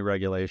avoid any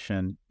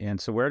regulation. And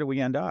so where do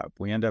we end up?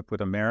 We end up with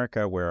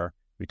America where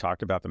we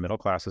talked about the middle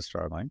class is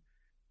struggling.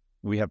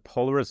 We have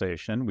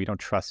polarization. We don't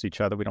trust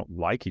each other. We don't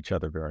like each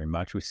other very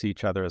much. We see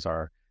each other as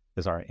our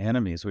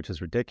enemies, which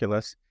is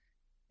ridiculous.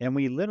 And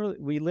we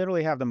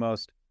literally have the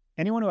most,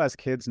 anyone who has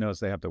kids knows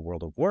they have the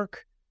world of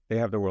work, they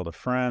have the world of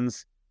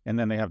friends, and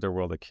then they have their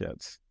world of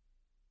kids.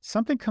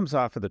 Something comes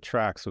off of the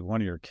tracks with one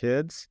of your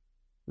kids,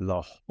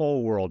 the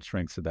whole world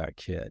shrinks to that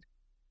kid.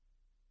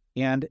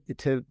 And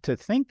to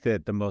think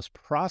that the most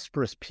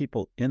prosperous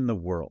people in the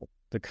world,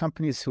 the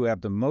companies who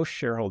have the most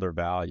shareholder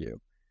value,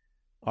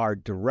 are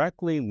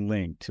directly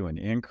linked to an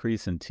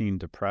increase in teen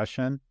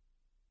depression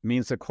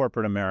means that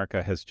corporate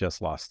America has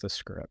just lost the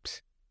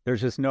script.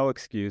 There's just no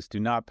excuse. Do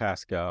not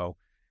pass go.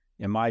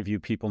 In my view,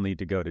 people need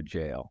to go to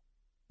jail.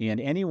 And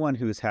anyone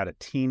who's had a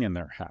teen in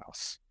their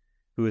house,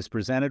 who is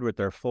presented with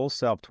their full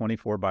self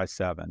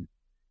 24/7,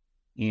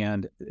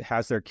 and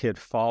has their kid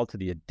fall to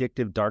the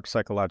addictive, dark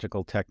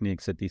psychological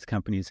techniques that these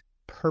companies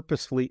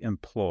purposefully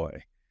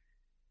employ,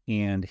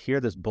 and hear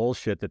this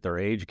bullshit that they're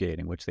age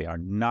gating, which they are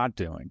not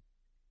doing,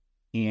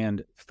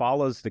 and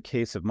follows the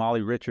case of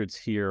Molly Richards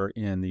here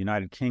in the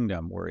United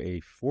Kingdom, where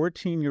a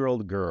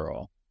 14-year-old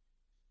girl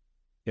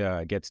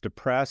gets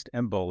depressed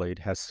and bullied,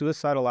 has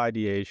suicidal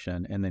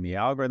ideation, and then the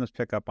algorithms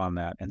pick up on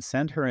that and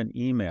send her an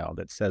email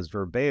that says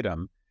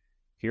verbatim,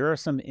 here are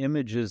some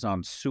images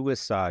on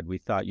suicide we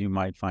thought you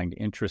might find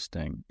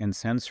interesting, and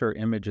sends her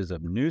images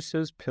of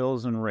nooses,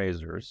 pills, and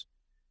razors,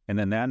 and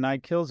then that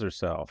night kills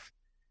herself.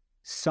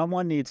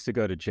 Someone needs to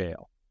go to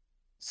jail.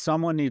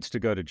 Someone needs to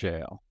go to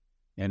jail.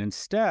 And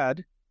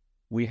instead,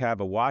 we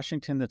have a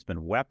Washington that's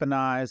been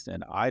weaponized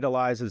and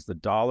idolizes the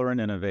dollar and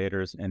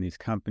innovators, and these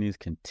companies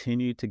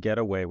continue to get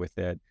away with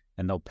it,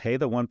 and they'll pay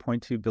the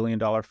 $1.2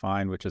 billion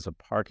fine, which is a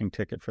parking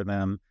ticket for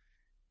them,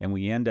 and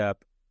we end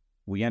up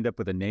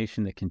with a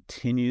nation that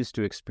continues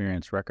to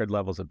experience record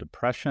levels of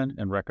depression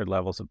and record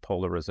levels of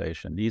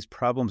polarization. These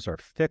problems are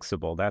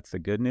fixable. That's the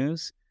good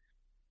news.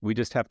 We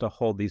just have to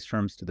hold these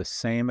firms to the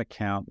same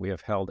account we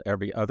have held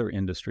every other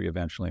industry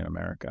eventually in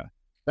America.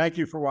 Thank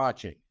you for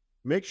watching.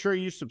 Make sure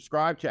you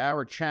subscribe to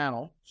our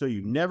channel so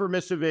you never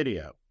miss a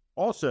video.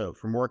 Also,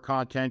 for more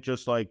content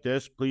just like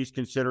this, please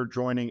consider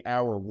joining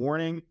our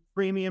Warning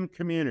Premium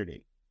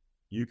community.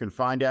 You can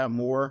find out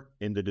more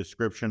in the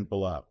description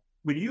below.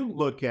 When you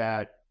look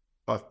at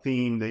a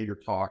theme that you're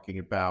talking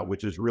about,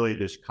 which is really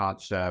this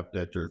concept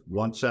that there's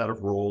one set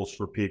of rules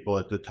for people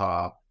at the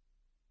top,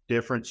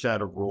 different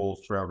set of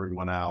rules for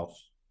everyone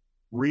else.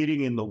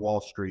 Reading in the Wall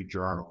Street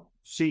Journal,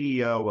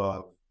 CEO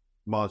of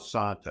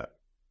Monsanto,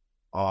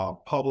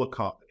 public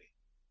company,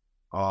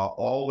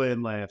 all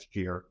in last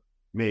year,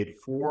 made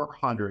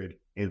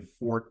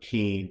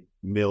 $414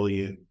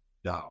 million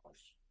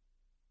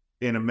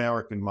in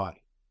American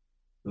money.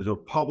 It was a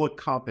public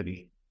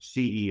company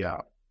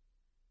CEO.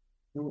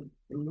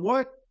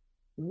 What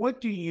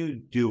do you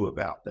do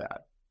about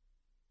that?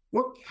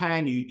 What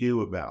can you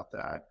do about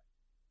that?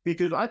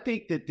 Because I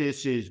think that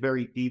this is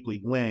very deeply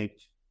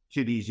linked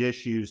to these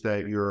issues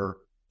that you're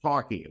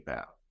talking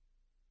about.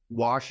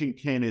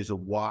 Washington is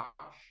awash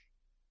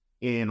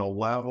in a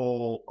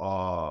level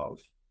of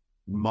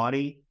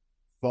money,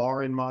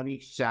 foreign money,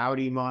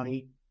 Saudi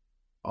money,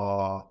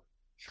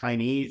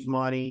 Chinese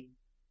money,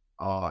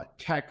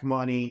 tech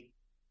money,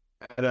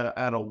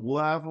 at a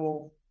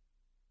level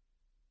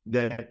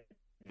that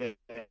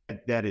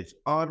is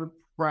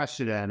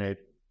unprecedented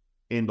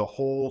in the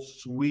whole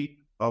sweep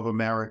of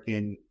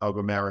American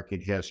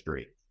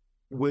history.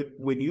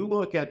 When you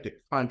look at the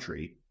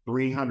country,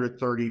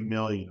 330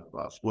 million of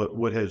us,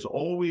 what has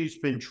always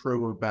been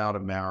true about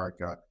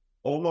America,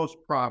 almost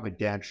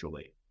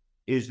providentially,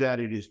 is that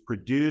it has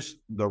produced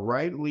the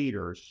right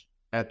leaders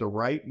at the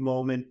right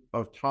moment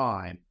of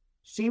time,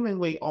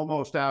 seemingly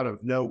almost out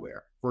of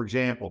nowhere. For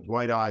example,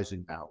 Dwight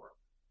Eisenhower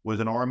was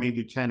an Army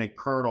lieutenant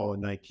colonel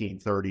in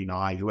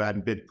 1939 who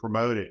hadn't been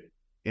promoted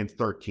in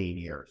 13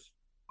 years.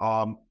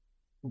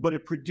 But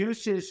it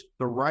produces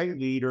the right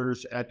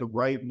leaders at the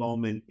right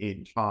moment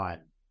in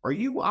time. Are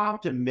you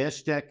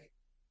optimistic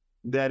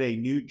that a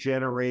new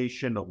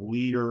generation of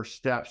leaders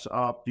steps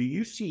up? Do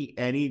you see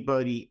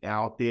anybody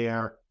out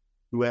there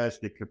who has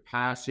the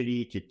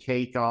capacity to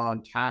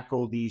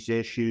tackle these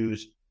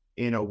issues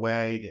in a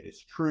way that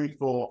is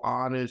truthful,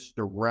 honest,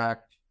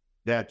 direct,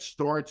 that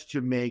starts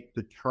to make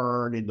the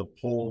turn in the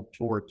pull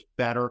towards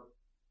better?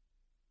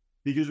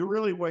 Because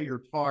really what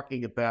you're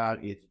talking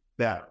about is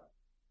better,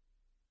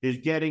 is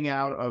getting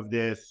out of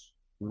this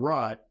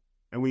rut.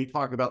 And we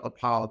talk about the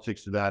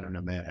politics of that in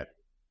a minute.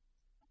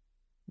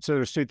 So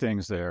there's two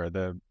things there,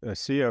 the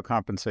CEO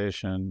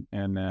compensation,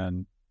 and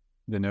then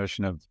the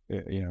notion of,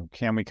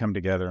 can we come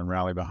together and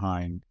rally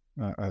behind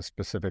a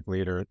specific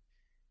leader?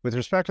 With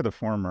respect to the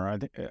former, I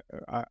think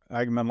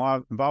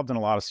I'm involved in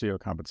a lot of CEO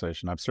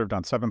compensation. I've served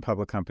on 7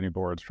 public company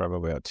boards,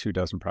 probably about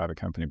 24 private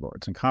company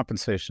boards, and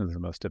compensation is the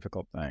most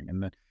difficult thing.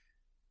 And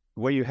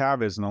what you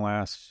have is in the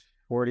last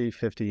 40,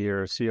 50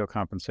 years, CEO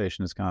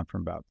compensation has gone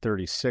from about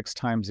 36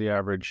 times the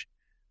average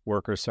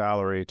worker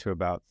salary to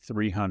about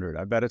 300.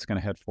 I bet it's going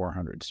to hit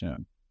 400 soon.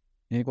 And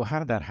you think, well, how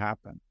did that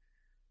happen?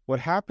 What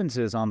happens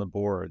is on the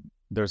board,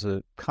 there's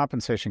a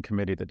compensation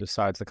committee that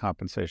decides the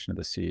compensation of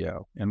the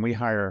CEO. And we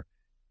hire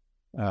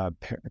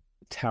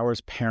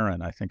Towers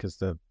Perrin, I think, is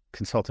the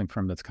consulting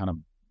firm that's kind of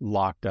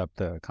locked up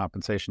the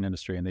compensation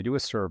industry. And they do a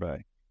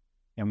survey.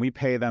 And we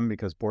pay them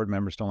because board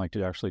members don't like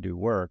to actually do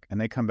work.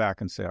 And they come back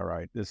and say, all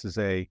right, this is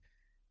a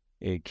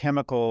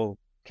chemicals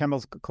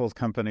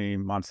company,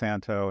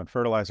 Monsanto, and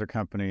fertilizer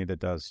company that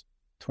does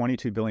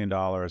 $22 billion,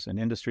 and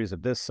industries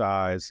of this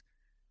size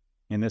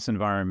in this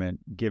environment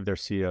give their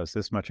CEOs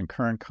this much in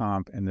current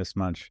comp and this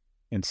much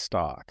in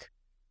stock.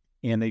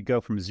 And they go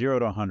from 0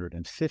 to 100,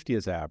 and 50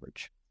 is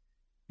average.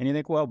 And you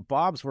think, well,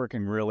 Bob's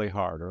working really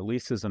hard, or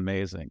Lisa's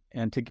amazing.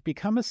 And to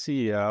become a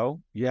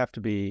CEO, you have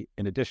to be,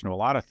 in addition to a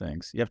lot of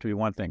things, you have to be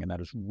one thing, and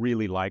that is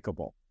really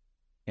likable.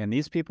 And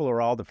these people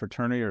are all the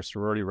fraternity or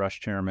sorority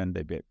rush chairmen.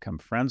 They become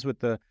friends with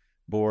the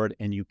board,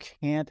 and you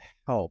can't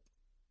help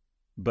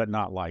but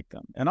not like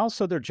them. And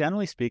also, they're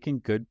generally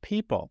speaking good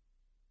people.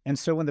 And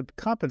so when the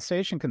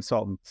compensation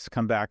consultants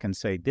come back and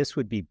say, this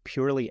would be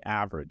purely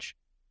average,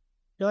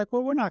 You're like,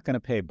 well, we're not going to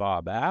pay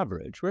Bob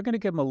average. We're going to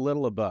give him a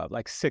little above,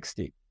 like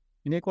 60.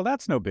 You think, well,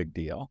 that's no big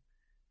deal.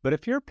 But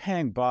if you're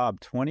paying Bob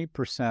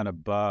 20%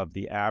 above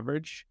the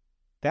average,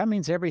 that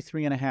means every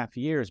 3.5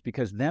 years,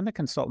 because then the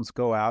consultants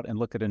go out and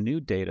look at a new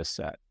data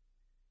set.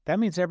 That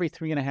means every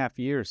 3.5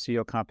 years,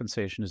 CEO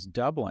compensation is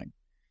doubling.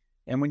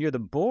 And when you're the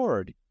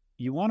board,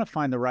 you want to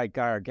find the right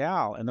guy or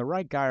gal, and the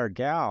right guy or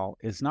gal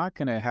is not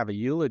going to have a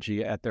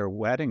eulogy at their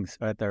weddings,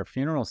 at their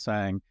funeral,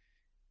 saying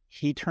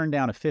he turned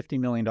down a $50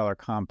 million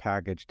comp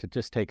package to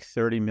just take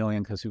 $30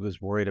 million because he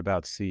was worried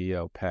about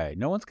CEO pay.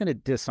 No one's going to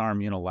disarm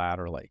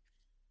unilaterally.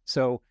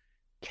 So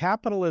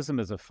capitalism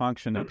is a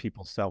function of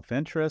people's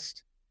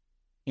self-interest,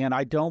 and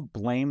I don't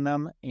blame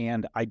them.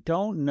 And I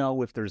don't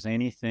know if there's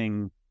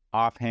anything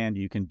offhand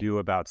you can do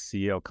about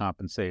CEO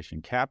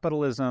compensation.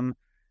 Capitalism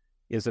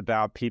is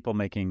about people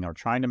making or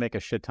trying to make a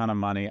shit ton of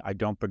money. I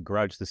don't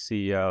begrudge the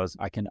CEOs.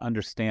 I can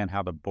understand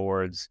how the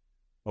boards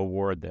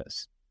award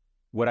this.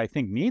 What I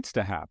think needs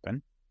to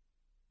happen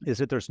is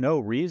that there's no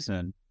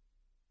reason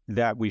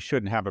that we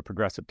shouldn't have a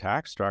progressive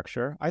tax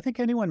structure. I think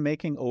anyone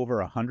making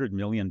over $100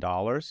 million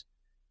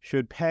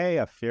should pay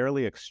a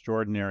fairly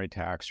extraordinary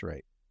tax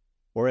rate,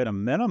 or at a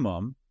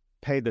minimum,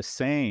 pay the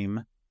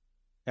same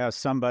as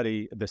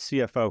somebody, the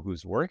CFO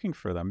who's working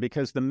for them.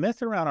 Because the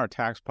myth around our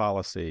tax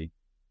policy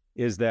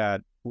is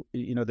that,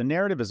 you know, the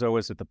narrative is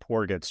always that the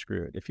poor get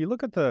screwed. If you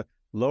look at the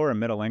lower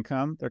and middle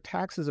income, their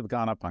taxes have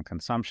gone up on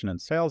consumption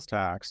and sales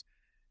tax,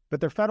 but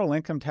their federal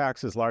income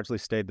tax has largely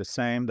stayed the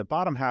same. The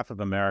bottom half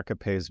of America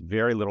pays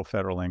very little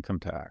federal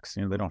income tax.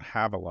 You know, they don't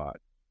have a lot.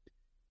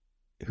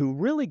 Who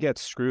really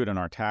gets screwed in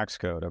our tax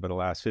code over the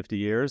last 50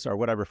 years are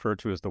what I refer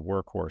to as the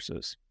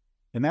workhorses.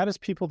 And that is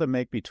people that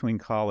make between,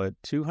 call it,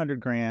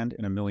 $200,000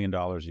 and $1 million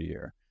a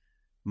year.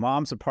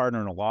 Mom's a partner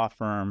in a law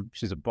firm.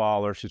 She's a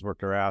baller. She's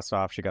worked her ass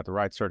off. She got the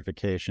right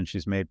certification.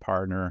 She's made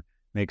partner,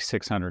 makes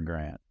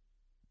 $600,000.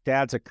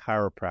 Dad's a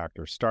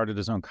chiropractor, started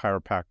his own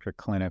chiropractic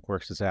clinic,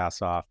 works his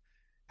ass off,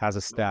 has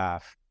a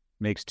staff,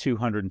 makes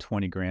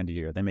 $220,000 a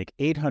year. They make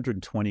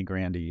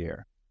 $820,000 a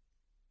year.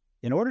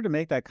 In order to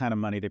make that kind of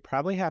money, they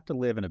probably have to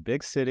live in a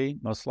big city,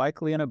 most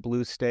likely in a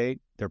blue state.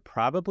 They're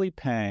probably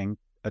paying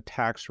a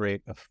tax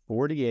rate of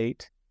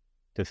 48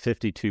 to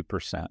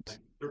 52%.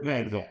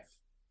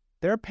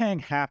 They're paying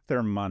half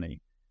their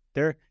money.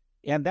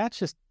 And that's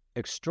just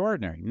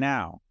extraordinary.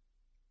 Now,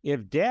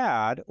 if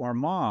dad or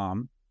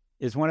mom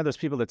is one of those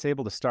people that's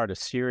able to start a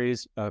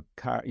series of,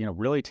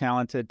 really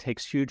talented,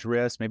 takes huge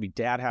risks, maybe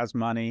dad has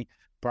money,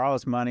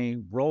 borrows money,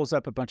 rolls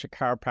up a bunch of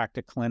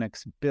chiropractic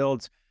clinics,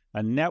 builds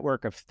a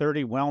network of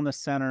 30 wellness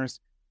centers,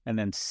 and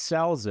then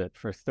sells it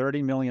for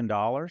 $30 million,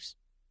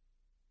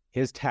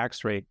 his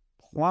tax rate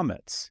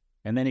plummets.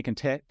 And then he can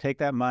take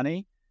that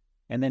money,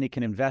 and then he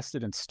can invest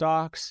it in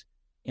stocks,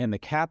 and the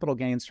capital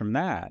gains from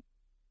that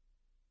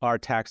are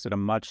taxed at a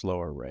much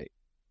lower rate.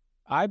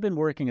 I've been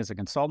working as a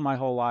consultant my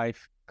whole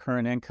life,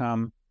 current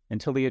income.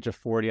 Until the age of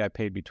 40, I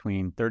paid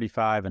between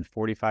 35 and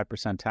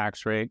 45%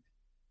 tax rate.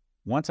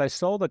 Once I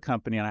sold the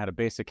company and I had a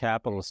basic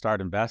capital to start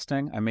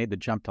investing, I made the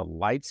jump to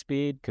light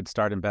speed, could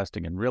start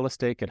investing in real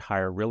estate, could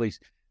hire really,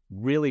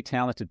 really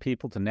talented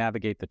people to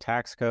navigate the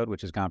tax code,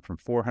 which has gone from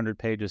 400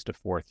 pages to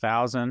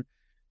 4,000,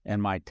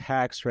 and my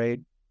tax rate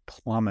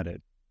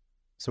plummeted.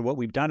 So what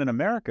we've done in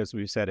America is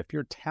we've said, if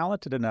you're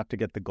talented enough to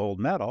get the gold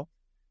medal,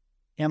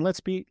 and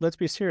let's be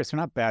serious, they're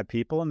not bad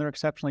people and they're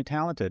exceptionally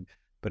talented,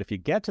 but if you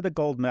get to the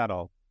gold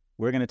medal,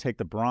 we're going to take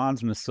the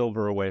bronze and the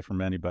silver away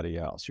from anybody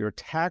else. Your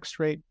tax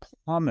rate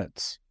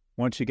plummets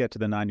once you get to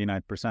the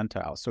 99th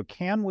percentile. So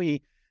can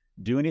we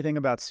do anything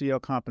about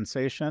CEO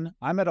compensation?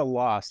 I'm at a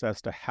loss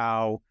as to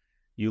how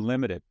you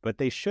limit it, but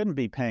they shouldn't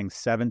be paying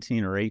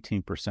 17 or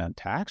 18%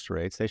 tax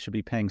rates. They should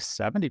be paying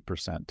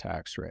 70%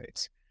 tax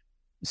rates.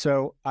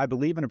 So I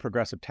believe in a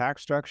progressive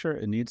tax structure.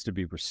 It needs to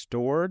be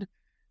restored.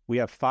 We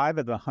have 5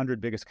 of the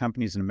 100 biggest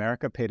companies in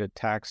America paid a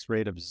tax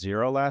rate of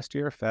 0 last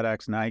year.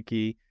 FedEx,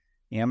 Nike,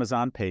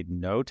 Amazon paid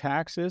no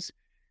taxes,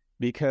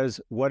 because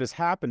what has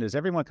happened is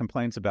everyone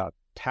complains about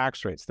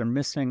tax rates. They're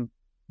missing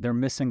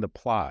the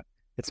plot.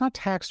 It's not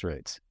tax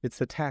rates. It's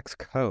the tax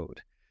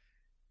code.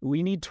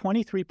 We need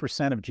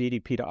 23% of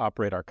GDP to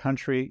operate our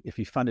country. If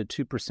you funded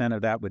 2%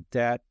 of that with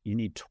debt, you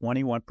need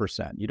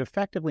 21%. You'd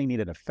effectively need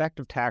an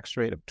effective tax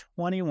rate of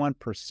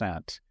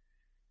 21%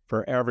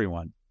 for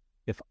everyone.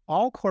 If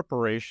all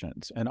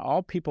corporations and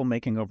all people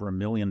making over $1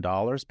 million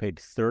paid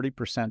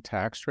 30%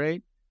 tax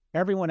rate,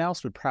 everyone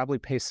else would probably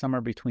pay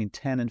somewhere between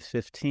 10 and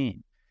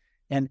 15.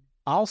 And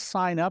I'll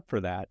sign up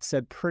for that,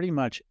 said pretty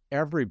much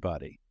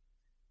everybody.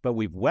 But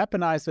we've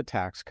weaponized the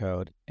tax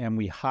code, and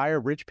we hire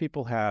rich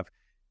people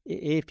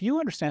if you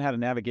understand how to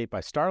navigate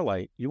by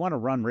starlight, you want to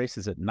run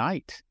races at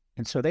night.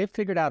 And so they've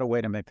figured out a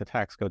way to make the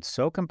tax code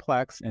so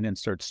complex and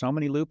insert so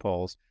many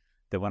loopholes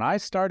that when I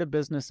start a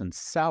business and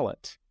sell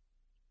it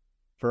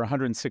for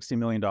 $160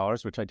 million,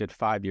 which I did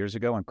 5 years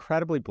ago,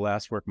 incredibly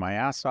blessed, worked my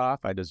ass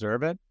off, I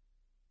deserve it.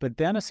 But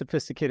then a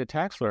sophisticated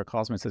tax lawyer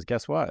calls me and says,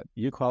 guess what?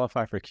 You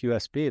qualify for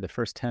QSB. The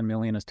first 10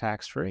 million is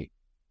tax-free.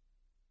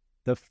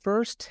 The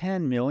first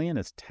 10 million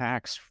is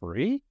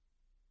tax-free?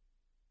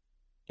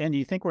 And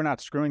you think we're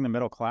not screwing the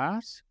middle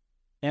class?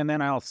 And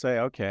then I'll say,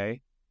 okay,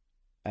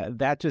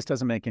 that just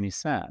doesn't make any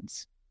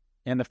sense.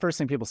 And the first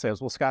thing people say is,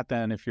 well, Scott,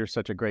 then if you're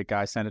such a great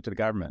guy, send it to the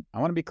government. I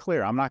want to be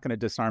clear. I'm not going to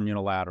disarm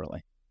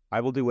unilaterally.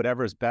 I will do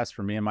whatever is best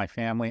for me and my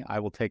family. I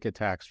will take it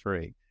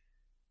tax-free.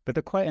 But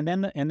and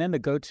then the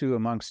go-to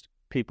amongst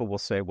people will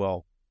say,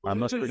 well,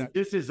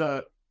 this is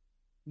a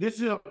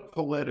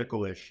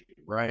political issue,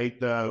 right?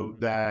 Though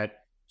that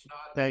it's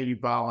not that you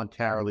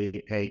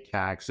voluntarily pay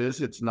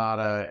taxes. It's not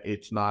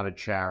a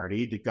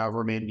charity. The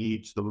government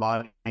needs the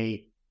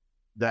money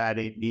that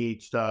it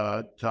needs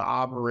to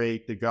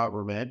operate the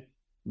government,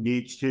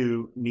 needs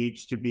to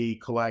be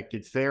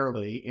collected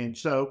fairly. And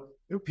so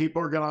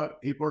people are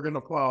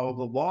gonna follow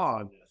the law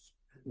on this.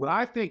 What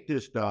I think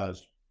this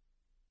does,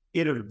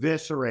 it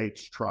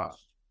eviscerates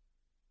trust.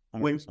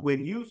 When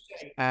you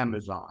say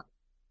Amazon,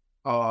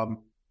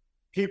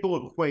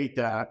 people equate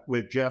that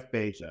with Jeff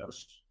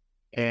Bezos,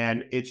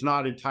 and it's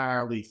not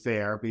entirely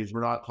fair because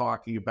we're not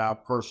talking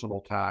about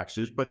personal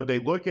taxes, but they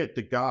look at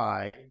the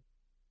guy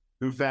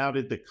who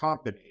founded the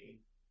company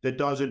that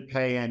doesn't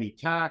pay any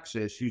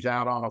taxes, who's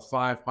out on a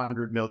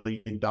 $500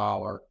 million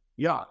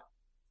yacht.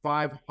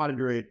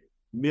 $500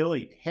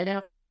 million,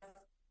 $500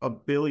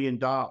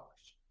 million.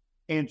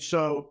 And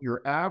so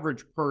your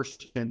average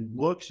person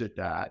looks at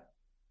that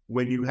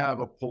when you have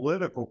a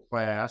political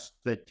class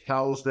that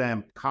tells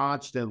them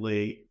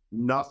constantly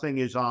nothing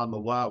is on the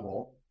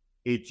level,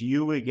 it's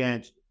you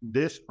against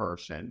this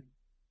person.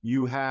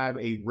 You have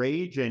a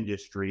rage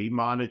industry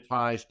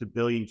monetized to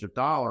billions of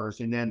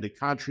dollars, and then the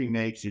country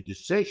makes a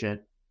decision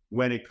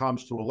when it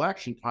comes to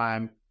election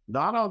time,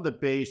 not on the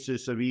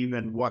basis of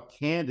even what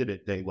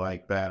candidate they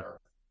like better,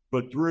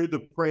 but through the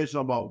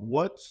prism of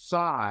what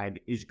side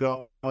is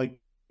going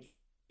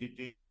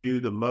to do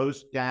the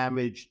most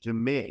damage to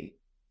me.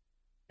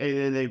 And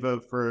then they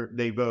vote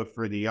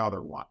for the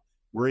other one.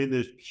 We're in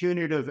this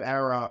punitive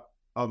era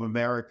of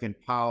American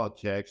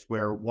politics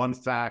where one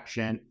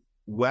faction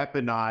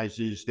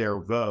weaponizes their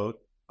vote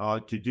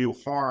to do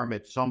harm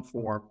at some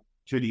form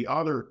to the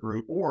other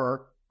group,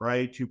 or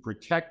to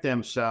protect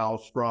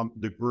themselves from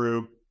the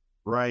group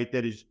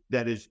that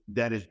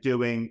is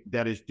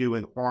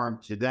doing harm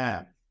to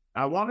them.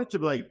 I wanted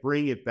to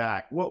bring it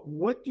back.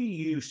 What do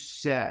you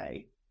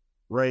say,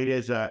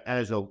 as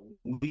a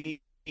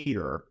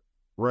leader,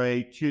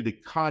 to the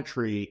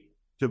country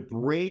to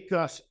break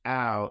us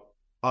out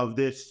of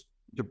this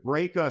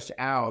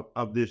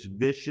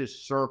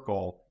vicious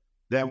circle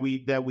that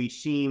we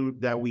seem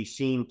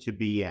to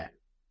be in,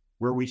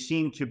 where we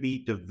seem to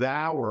be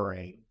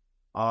devouring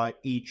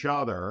each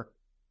other.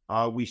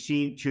 We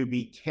seem to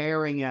be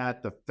tearing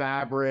at the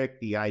fabric,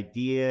 the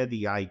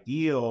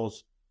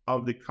ideals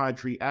of the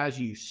country, as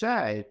you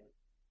said,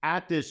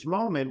 at this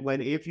moment when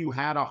if you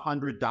had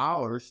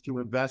 $100 to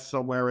invest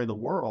somewhere in the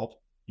world,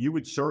 you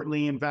would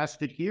certainly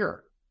invest it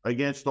here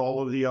against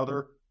all of the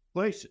other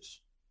places.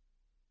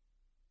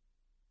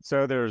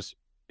 So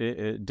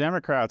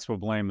Democrats will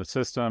blame the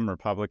system.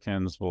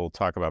 Republicans will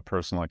talk about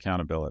personal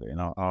accountability. And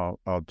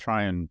I'll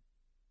try and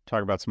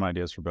talk about some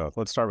ideas for both.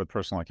 Let's start with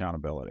personal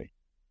accountability.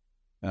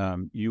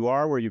 You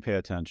are where you pay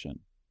attention.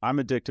 I'm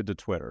addicted to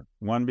Twitter.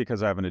 One,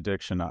 because I have an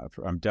addiction.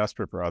 I'm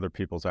desperate for other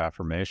people's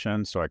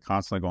affirmation. So I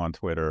constantly go on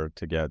Twitter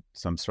to get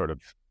some sort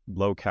of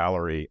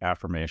low-calorie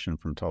affirmation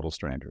from total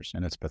strangers.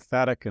 And it's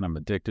pathetic, and I'm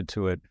addicted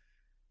to it,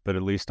 but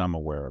at least I'm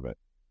aware of it.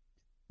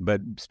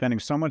 But spending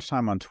so much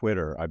time on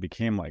Twitter, I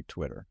became like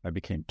Twitter. I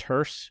became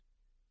terse.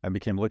 I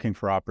became looking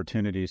for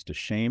opportunities to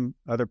shame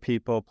other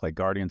people, play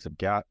guardians of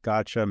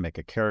gotcha, make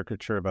a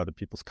caricature of other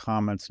people's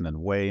comments, and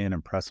then weigh in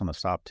and press on the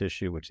soft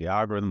tissue, which the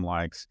algorithm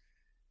likes,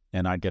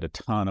 and I'd get a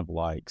ton of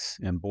likes.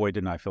 And boy,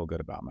 didn't I feel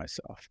good about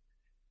myself.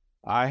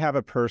 I have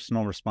a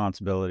personal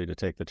responsibility to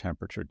take the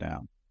temperature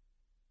down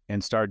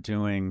and start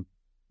doing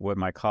what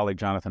my colleague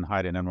Jonathan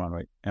Haidt at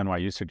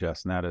NYU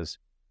suggests, and that is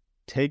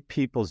take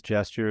people's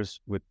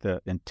gestures with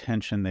the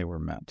intention they were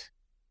meant.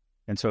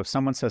 And so if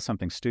someone says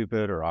something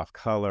stupid or off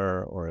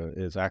color or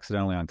is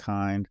accidentally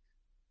unkind,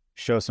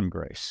 show some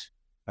grace.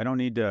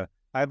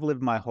 I've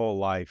lived my whole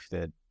life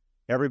that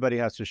everybody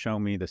has to show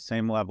me the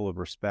same level of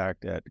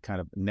respect at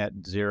kind of net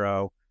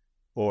zero,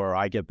 or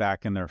I get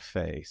back in their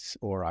face,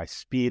 or I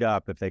speed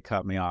up if they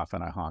cut me off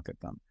and I honk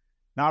at them.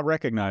 Not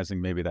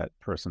recognizing maybe that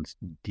person's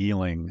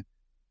dealing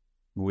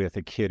with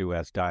a kid who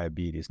has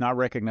diabetes, not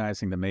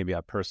recognizing that maybe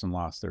that person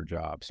lost their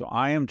job. So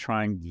I am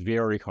trying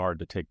very hard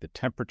to take the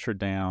temperature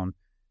down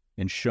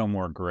and show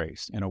more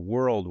grace in a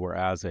world where,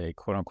 as a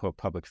quote unquote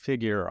public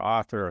figure or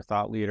author or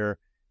thought leader,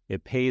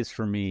 it pays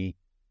for me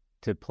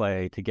to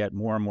get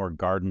more and more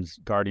guardians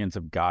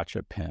of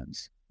gotcha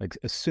pins. Like,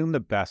 assume the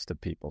best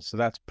of people. So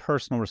that's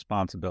personal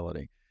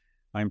responsibility.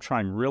 I'm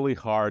trying really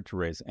hard to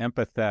raise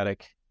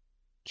empathetic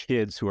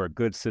kids who are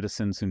good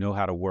citizens who know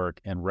how to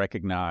work and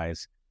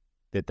recognize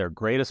that their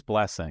greatest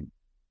blessing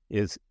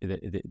is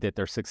that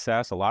their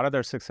success, a lot of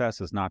their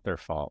success is not their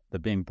fault.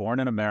 That being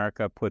born in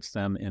America puts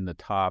them in the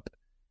top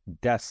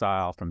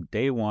decile from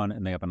day one,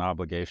 and they have an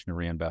obligation to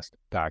reinvest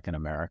back in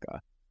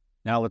America.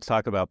 Now let's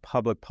talk about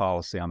public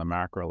policy on the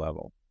macro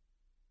level.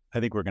 I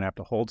think we're going to have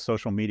to hold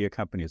social media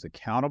companies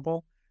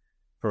accountable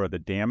for the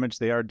damage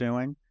they are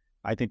doing.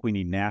 I think we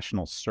need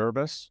national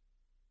service.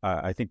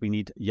 I think we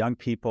need young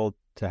people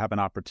to have an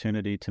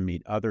opportunity to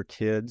meet other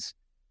kids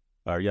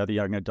or other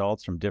young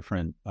adults from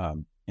different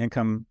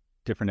income,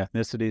 different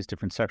ethnicities,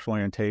 different sexual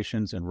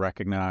orientations, and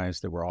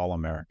recognize that we're all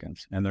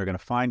Americans. And they're going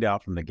to find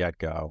out from the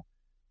get-go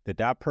that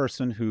that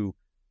person who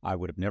I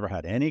would have never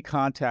had any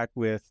contact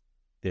with,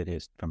 that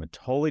is from a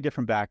totally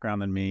different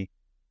background than me,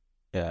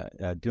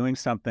 doing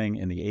something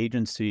in the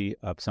agency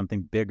of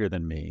something bigger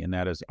than me, and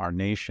that is our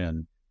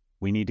nation.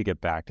 We need to get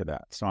back to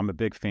that. So I'm a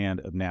big fan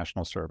of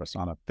national service.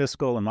 On a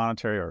fiscal and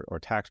monetary or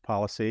tax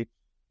policy,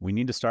 we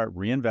need to start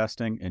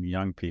reinvesting in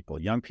young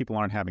people. Young people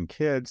aren't having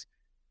kids,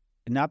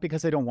 not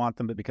because they don't want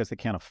them, but because they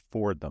can't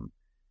afford them.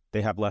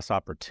 They have less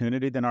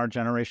opportunity than our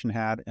generation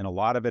had, and a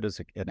lot of it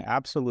is an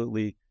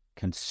absolutely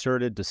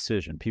concerted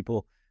decision.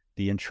 People,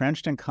 the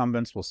entrenched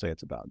incumbents will say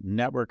it's about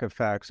network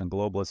effects and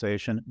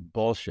globalization.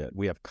 Bullshit.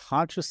 We have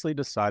consciously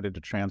decided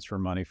to transfer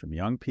money from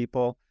young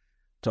people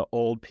to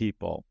old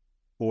people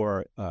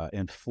or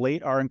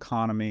inflate our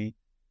economy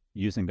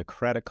using the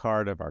credit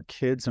card of our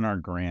kids and our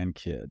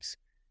grandkids.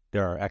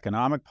 There are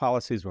economic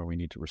policies where we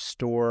need to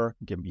restore,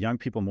 give young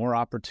people more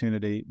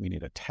opportunity. We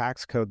need a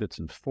tax code that's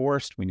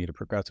enforced. We need a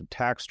progressive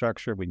tax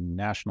structure. We need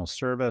national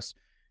service.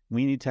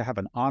 We need to have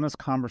an honest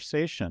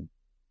conversation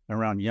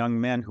around young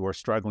men who are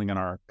struggling in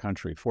our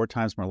country, 4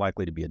 times more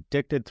likely to be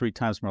addicted, 3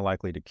 times more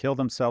likely to kill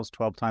themselves,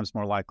 12 times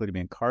more likely to be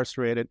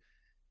incarcerated,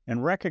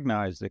 and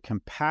recognize that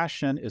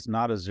compassion is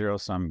not a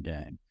zero-sum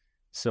game.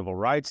 Civil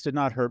rights did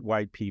not hurt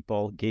white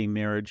people. Gay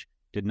marriage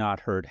did not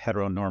hurt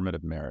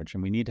heteronormative marriage.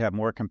 And we need to have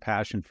more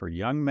compassion for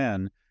young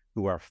men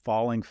who are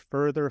falling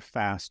further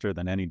faster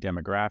than any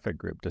demographic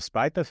group,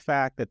 despite the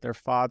fact that their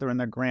father and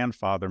their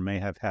grandfather may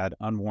have had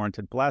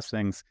unwarranted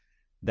blessings.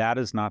 That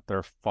is not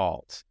their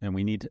fault. And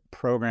we need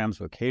programs,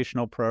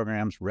 vocational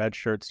programs, red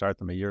shirts, start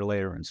them a year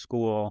later in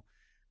school,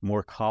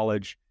 more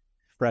college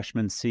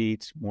freshman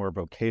seats, more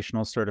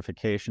vocational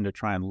certification to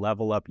try and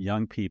level up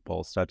young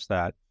people such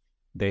that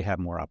they have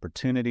more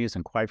opportunities.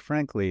 And quite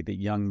frankly, that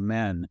young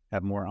men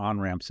have more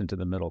on-ramps into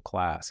the middle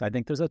class. I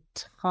think there's a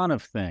ton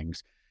of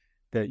things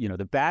that,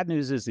 the bad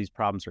news is these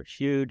problems are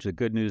huge. The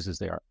good news is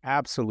they are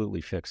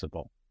absolutely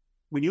fixable.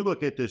 When you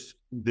look at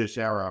this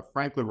era,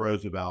 Franklin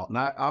Roosevelt, and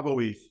I've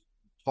always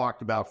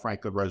talked about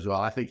Franklin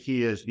Roosevelt. I think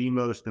he is the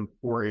most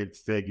important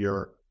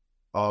figure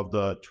of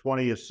the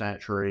 20th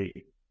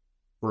century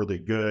for the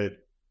good.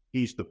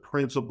 He's the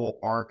principal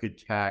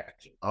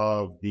architect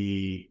of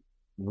the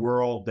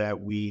world that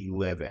we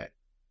live in.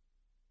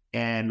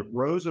 And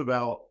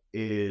Roosevelt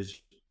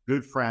is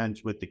good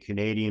friends with the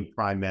Canadian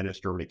Prime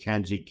Minister,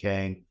 Mackenzie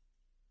King.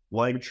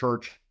 Like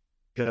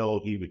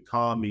Churchill, he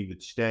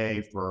would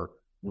stay for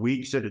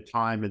weeks at a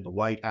time in the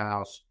White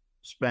House,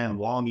 spend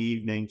long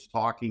evenings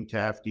talking to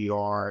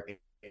FDR,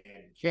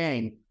 and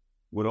King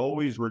would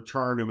always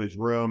return to his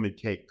room and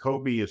take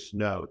copious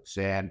notes.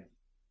 And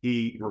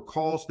he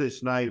recalls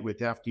this night with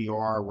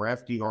FDR, where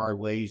FDR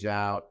lays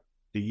out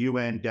the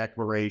UN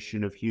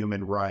Declaration of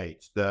Human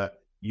Rights, the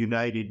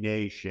United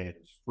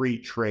Nations, free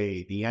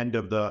trade, the end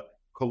of the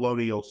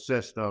colonial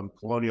system,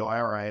 colonial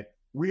era, and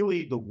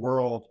really the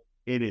world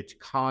in its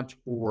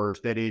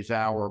contours that is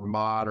our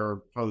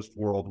modern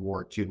post-World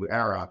War II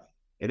era.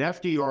 And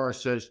FDR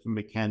says to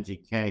Mackenzie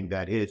King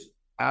that his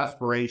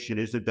aspiration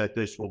isn't that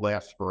this will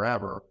last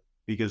forever,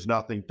 because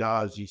nothing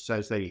does. He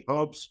says that he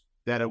hopes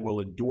that it will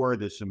endure,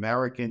 this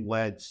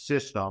American-led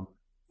system,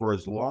 for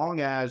as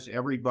long as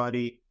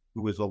everybody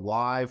who was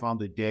alive on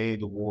the day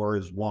the war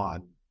is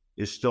won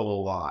is still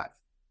alive.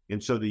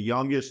 And so the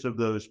youngest of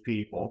those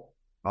people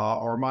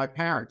are my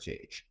parents'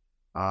 age.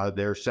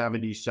 They're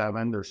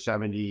 77, they're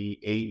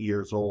 78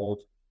 years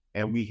old,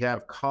 and we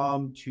have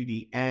come to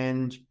the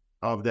end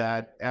of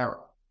that era.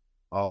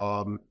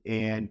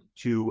 And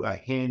to a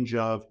hinge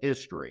of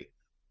history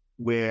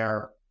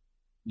where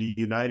the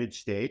United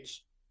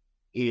States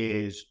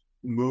is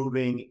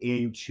moving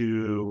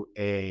into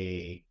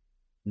a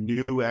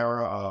new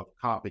era of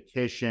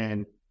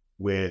competition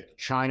with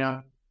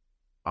China,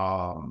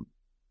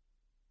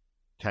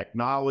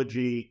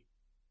 technology,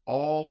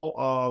 all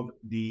of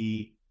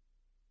the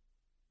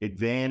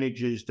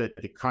advantages that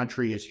the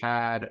country has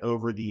had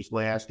over these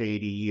last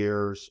 80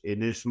 years. In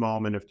this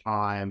moment of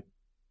time,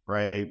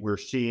 right, we're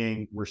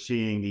seeing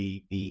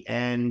the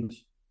end,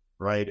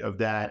 right, of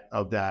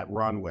that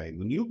runway.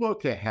 When you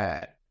look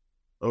ahead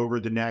over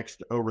the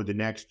next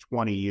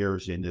 20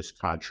 years in this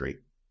country,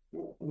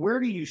 where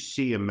do you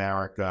see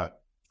America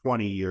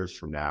 20 years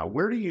from now?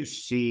 Where do you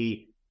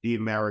see the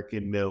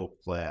American middle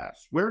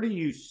class? Where do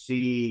you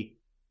see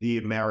the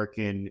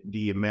American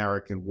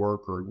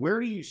worker?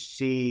 Where do you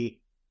see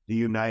the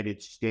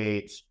United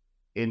States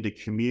in the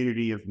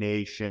community of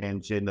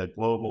nations, in the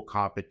global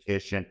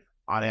competition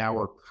on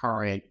our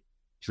current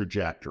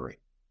trajectory?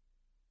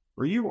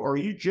 Are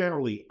you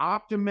generally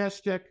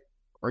optimistic?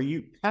 Are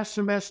you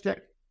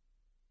pessimistic?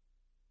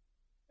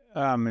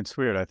 It's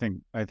weird. I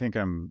think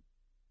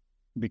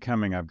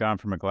I've gone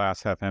from a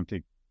glass half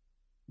empty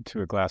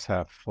to a glass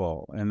half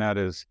full. And that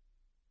is,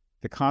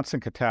 the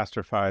constant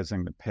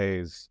catastrophizing that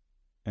pays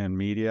in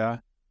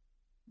media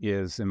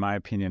is, in my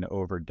opinion,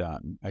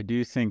 overdone. I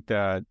do think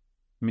that,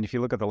 I mean, if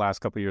you look at the last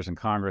couple of years in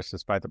Congress,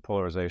 despite the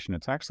polarization,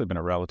 it's actually been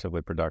a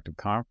relatively productive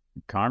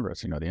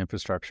Congress. You know, the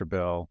infrastructure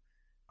bill,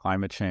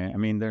 climate change. I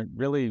mean, there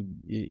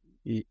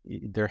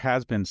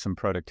has been some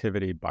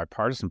productivity,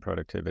 bipartisan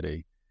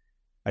productivity.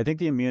 I think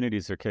the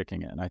immunities are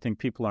kicking in. I think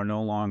people are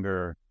no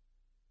longer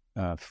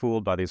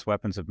fooled by these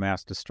weapons of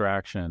mass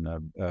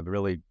distraction, a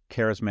really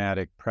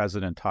charismatic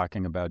president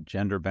talking about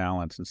gender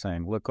balance and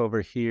saying, look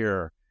over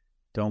here,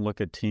 don't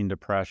look at teen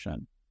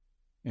depression.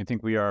 I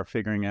think we are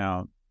figuring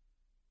out,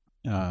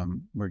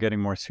 we're getting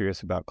more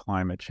serious about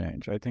climate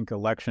change. I think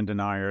election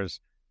deniers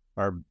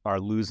are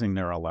losing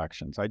their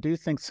elections. I do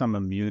think some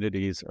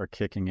immunities are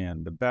kicking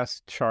in. The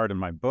best chart in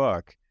my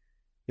book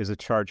is a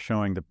chart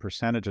showing the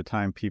percentage of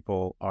time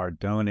people are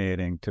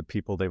donating to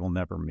people they will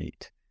never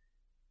meet.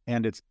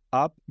 And it's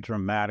up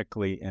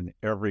dramatically in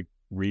every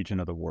region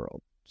of the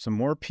world. So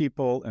more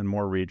people in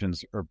more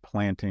regions are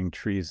planting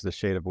trees, the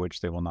shade of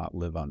which they will not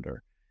live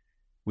under.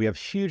 We have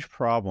huge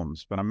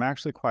problems, but I'm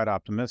actually quite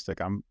optimistic.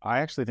 I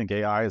actually think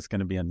AI is going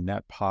to be a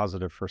net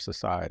positive for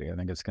society. I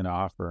think it's going to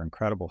offer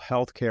incredible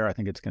healthcare. I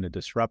think it's going to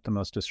disrupt the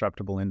most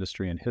disruptible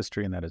industry in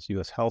history, and that is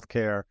U.S.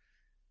 healthcare,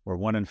 where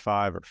 1 in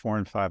 5 or 4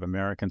 in 5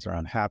 Americans are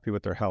unhappy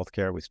with their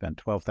healthcare. We spend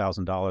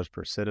 $12,000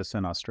 per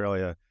citizen.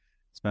 Australia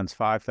spends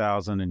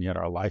 $5,000, and yet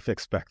our life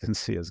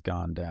expectancy has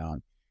gone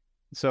down.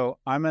 So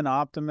I'm an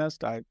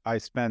optimist. I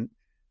spent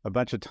a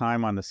bunch of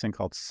time on this thing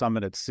called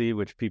Summit at Sea,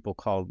 which people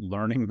call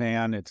Learning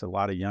Man. It's a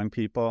lot of young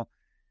people.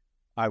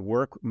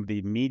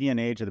 The median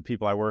age of the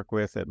people I work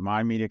with at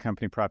my media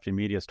company, Prof G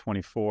Media, is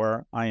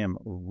 24. I am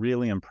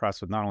really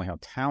impressed with not only how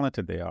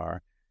talented they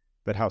are,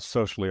 but how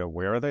socially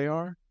aware they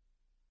are.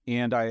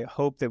 And I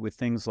hope that with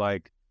things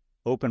like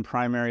open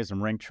primaries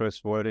and ranked choice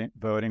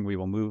voting, we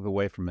will move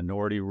away from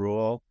minority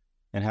rule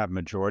and have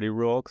majority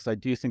rule, because I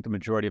do think the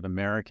majority of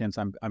Americans,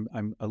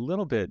 I'm a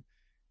little bit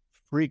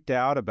freaked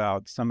out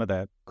about some of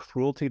that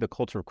cruelty, the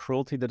culture of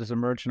cruelty that has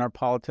emerged in our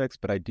politics,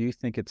 but I do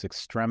think it's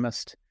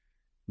extremist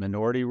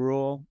minority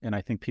rule, and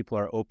I think people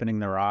are opening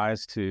their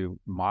eyes to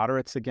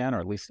moderates again, or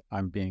at least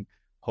I'm being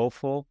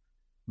hopeful.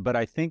 But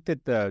I think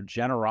that the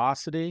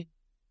generosity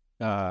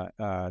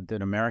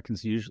that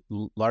Americans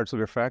largely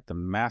reflect, the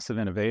massive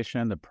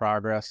innovation, the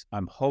progress,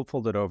 I'm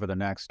hopeful that over the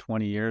next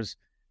 20 years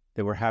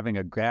that we're having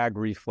a gag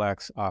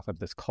reflex off of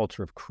this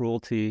culture of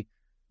cruelty,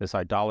 this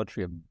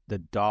idolatry of the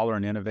dollar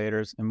and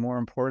innovators, and more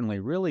importantly,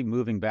 really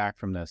moving back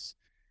from this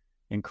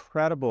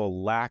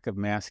incredible lack of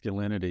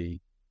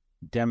masculinity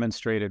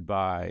demonstrated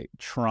by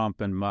Trump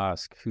and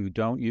Musk, who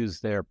don't use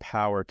their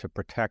power to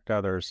protect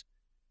others,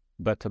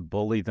 but to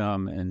bully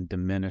them and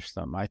diminish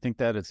them. I think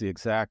that is the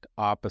exact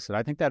opposite.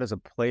 I think that is a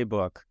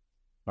playbook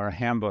or a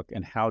handbook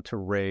in how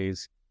to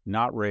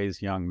not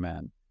raise young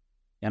men.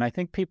 And I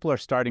think people are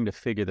starting to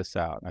figure this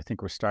out. I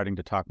think we're starting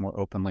to talk more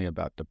openly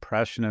about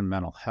depression and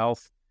mental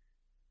health.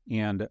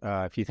 And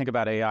if you think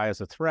about AI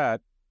as a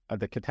threat,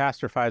 the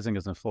catastrophizing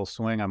is in full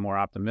swing. I'm more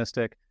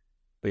optimistic,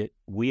 but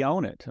we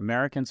own it.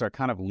 Americans are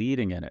kind of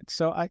leading in it.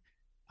 So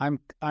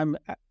I'm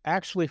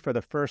actually, for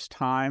the first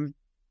time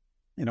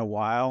in a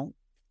while,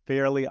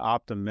 fairly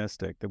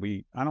optimistic that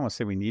I don't want to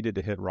say we needed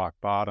to hit rock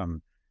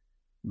bottom,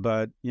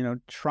 but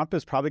Trump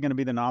is probably going to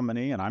be the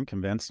nominee, and I'm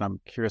convinced. I'm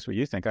curious what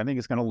you think. I think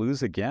he's going to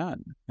lose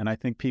again, and I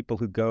think people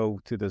who go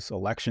to this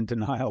election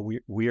denial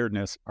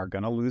weirdness are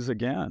going to lose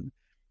again.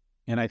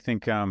 And I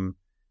think I'm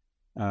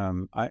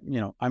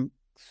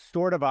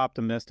sort of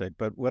optimistic,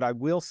 but what I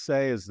will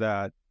say is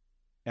that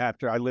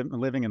after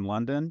living in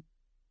London,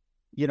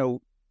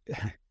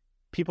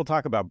 people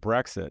talk about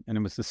Brexit, and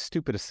it was the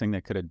stupidest thing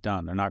they could have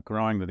done. They're not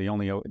growing.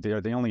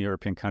 They're the only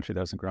European country that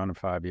hasn't grown in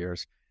 5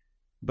 years.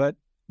 But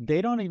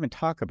they don't even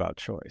talk about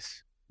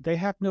choice. They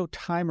have no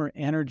time or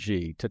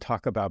energy to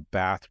talk about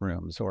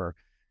bathrooms or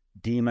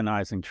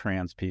demonizing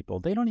trans people.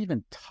 They don't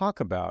even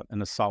talk about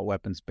an assault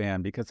weapons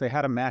ban because they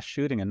had a mass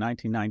shooting in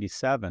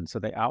 1997. So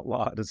they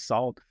outlawed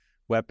assault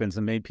weapons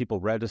and made people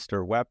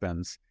register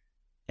weapons.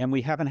 And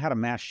we haven't had a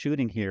mass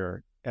shooting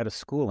here at a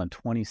school in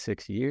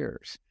 26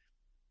 years.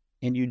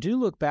 And you do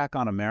look back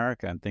on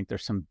America and think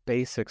there's some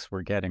basics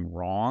we're getting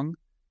wrong.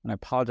 And I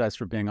apologize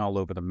for being all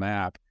over the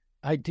map.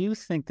 I do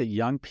think that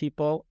young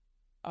people,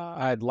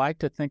 I'd like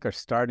to think, are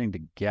starting to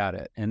get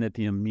it, and that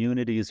the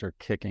immunities are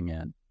kicking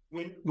in.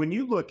 When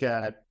you look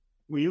at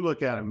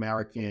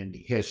American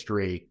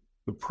history,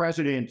 the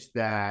presidents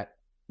that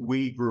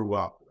we grew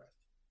up with,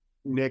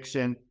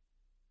 Nixon,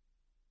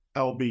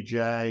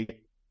 LBJ,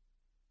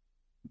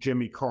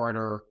 Jimmy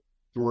Carter,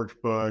 George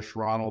Bush,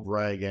 Ronald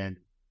Reagan,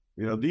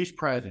 these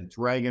presidents,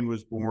 Reagan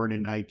was born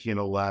in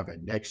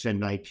 1911,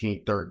 Nixon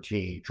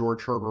 1913,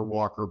 George Herbert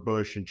Walker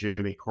Bush and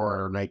Jimmy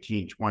Carter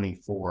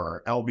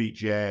 1924,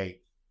 LBJ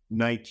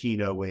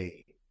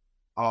 1908,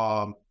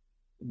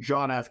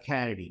 John F.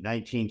 Kennedy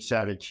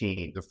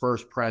 1917, the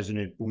first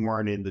president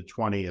born in the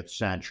 20th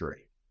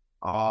century,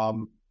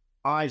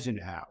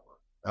 Eisenhower,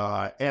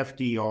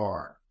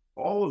 FDR,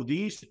 all of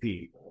these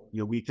people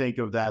we think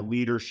of that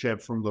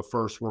leadership from the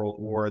First World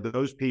War.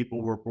 Those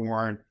people were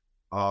born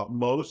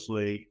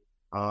mostly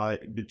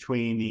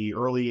between the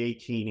early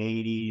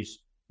 1880s,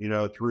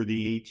 through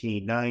the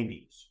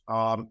 1890s.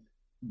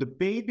 The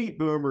baby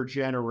boomer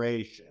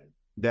generation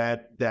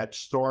that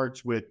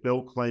starts with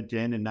Bill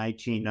Clinton in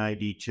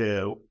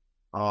 1992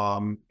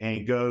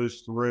 and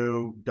goes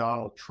through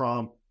Donald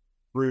Trump,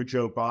 through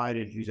Joe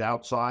Biden, who's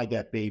outside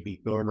that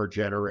baby boomer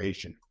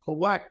generation,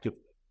 collectively,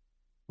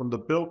 from the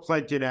Bill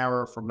Clinton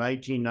era from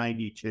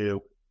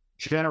 1992,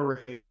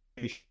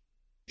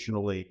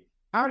 generationally,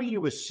 how do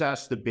you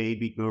assess the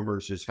baby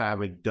boomers as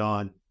having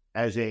done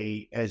as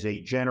a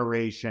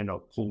generation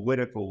of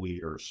political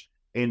leaders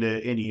in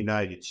the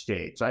United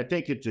States? I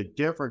think it's a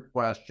different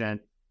question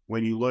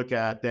when you look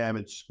at them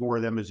and score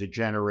them as a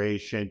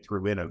generation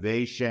through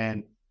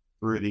innovation,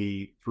 through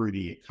the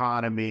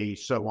economy,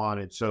 so on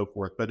and so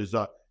forth. But as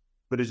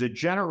a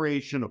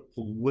generation of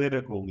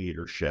political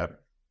leadership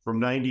from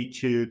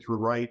 92 through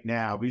right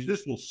now, because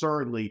this will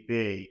certainly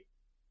be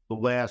the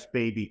last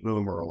baby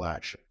boomer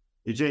election.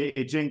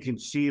 It's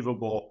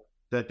inconceivable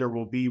that there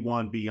will be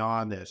one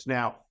beyond this.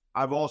 Now,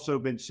 I've also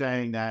been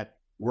saying that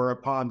we're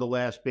upon the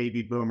last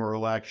baby boomer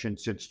election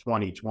since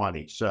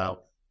 2020. So,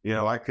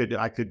 I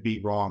could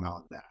be wrong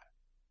on that.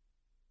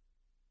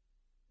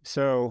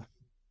 So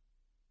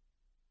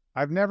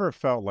I've never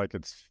felt like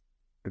it's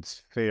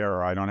fair,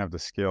 or I don't have the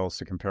skills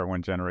to compare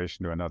one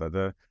generation to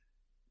another.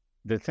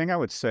 The thing I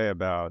would say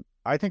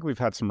I think we've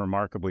had some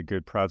remarkably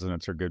good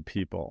presidents or good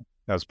people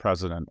as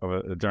president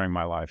during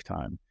my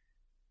lifetime.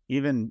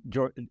 Even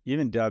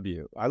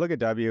W. I look at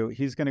W,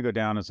 he's going to go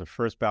down as a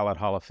first ballot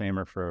Hall of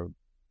Famer for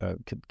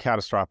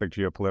catastrophic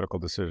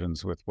geopolitical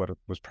decisions with what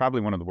was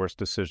probably one of the worst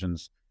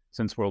decisions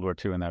since World War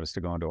II, and that is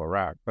to go into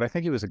Iraq. But I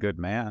think he was a good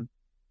man.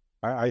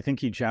 I think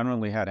he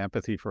generally had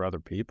empathy for other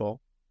people.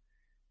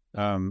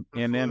 And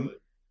then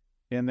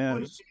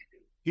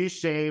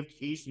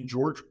he's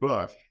George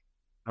Bush,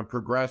 and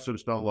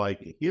progressives don't like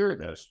to hear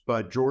this,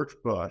 but George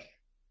Bush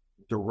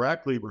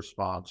directly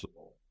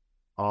responsible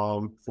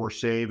for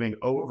saving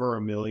over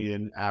 1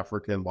 million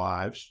African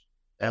lives,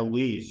 at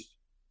least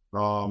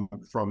from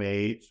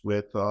AIDS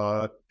with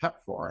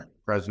PEPFAR,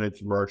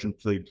 President's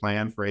Emergency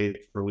Plan for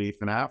AIDS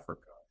Relief in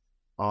Africa.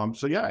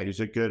 So yeah, he's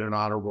a good and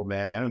honorable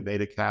man and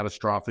made a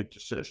catastrophic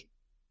decision.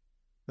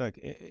 Look,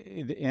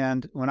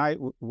 and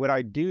what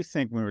I do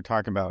think when we're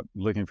talking about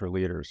looking for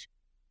leaders,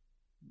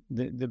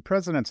 the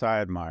presidents I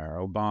admire,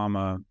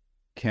 Obama,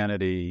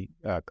 Kennedy,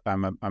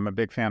 I'm a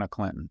big fan of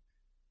Clinton.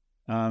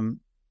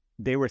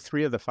 They were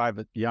 3 of the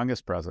 5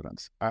 youngest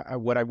presidents.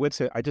 What I would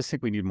say, I just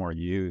think we need more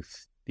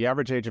youth. The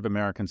average age of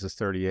Americans is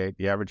 38.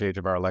 The average age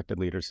of our elected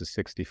leaders is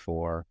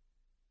 64.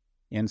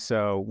 And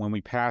so when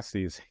we pass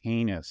these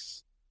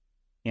heinous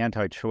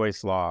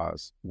anti-choice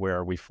laws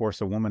where we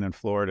force a woman in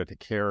Florida to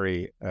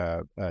carry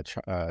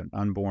an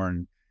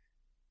unborn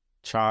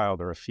child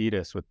or a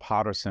fetus with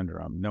Potter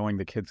syndrome, knowing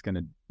the kid's going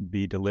to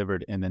be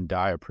delivered and then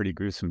die a pretty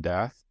gruesome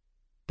death,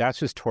 that's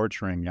just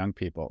torturing young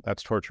people.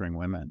 That's torturing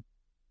women.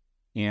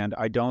 And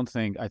I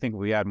think if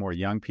we had more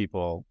young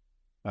people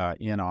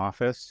in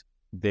office,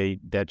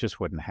 that just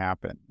wouldn't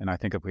happen. And I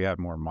think if we had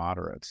more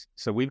moderates.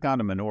 So we've gone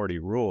to minority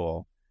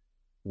rule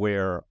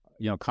where,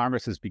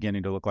 Congress is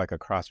beginning to look like a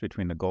cross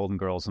between the Golden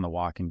Girls and the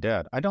Walking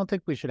Dead. I don't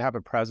think we should have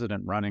a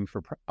president running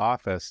for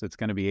office that's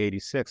going to be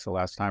 86 the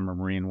last time a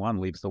Marine One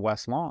leaves the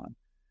West Lawn.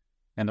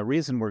 And the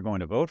reason we're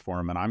going to vote for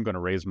him, and I'm going to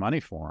raise money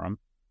for him,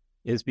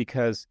 is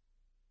because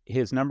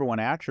his number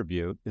one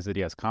attribute is that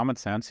he has common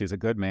sense, he's a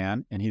good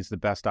man, and he's the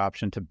best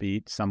option to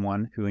beat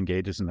someone who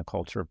engages in the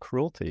culture of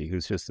cruelty,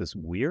 who's just this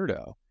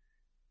weirdo.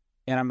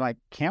 And I'm like,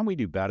 can we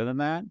do better than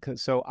that?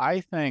 So I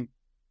think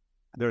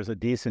there's a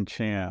decent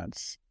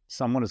chance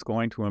someone is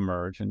going to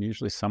emerge, and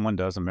usually someone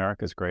does.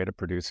 America's great at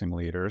producing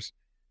leaders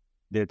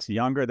that's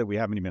younger that we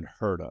haven't even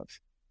heard of.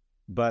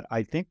 But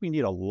I think we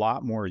need a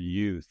lot more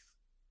youth.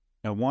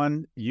 Now,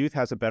 youth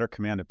has a better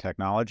command of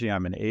technology.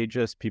 I'm an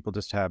ageist.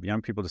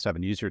 Young people just have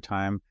an easier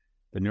time.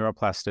 The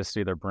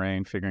neuroplasticity of their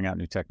brain, figuring out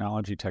new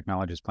technology.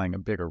 Technology is playing a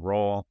bigger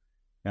role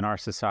in our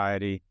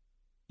society.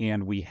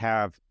 And we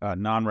have a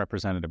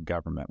non-representative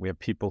government. We have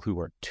people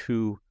who are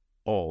too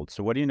old.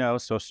 So what do you know?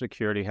 Social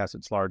Security has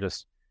its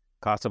largest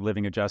cost of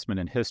living adjustment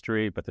in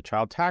history, but the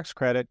child tax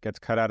credit gets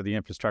cut out of the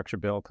infrastructure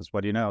bill because what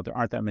do you know? There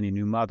aren't that many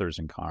new mothers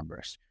in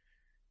Congress.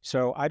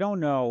 So I don't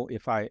know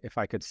if I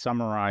could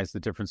summarize the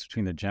difference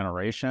between the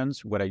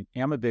generations. What I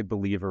am a big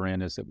believer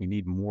in is that we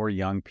need more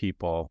young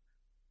people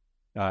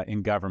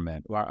in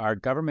government. Our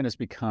government has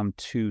become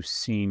too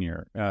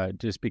senior,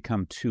 just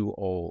become too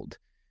old.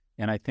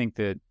 And I think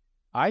that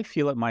I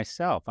feel it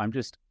myself.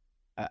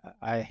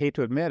 I hate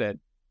to admit it,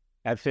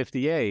 at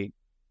 58,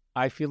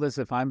 I feel as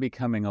if I'm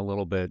becoming a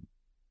little bit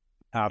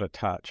out of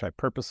touch. I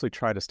purposely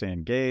try to stay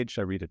engaged.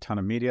 I read a ton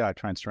of media. I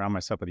try and surround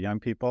myself with young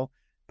people.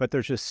 But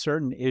there's just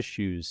certain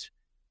issues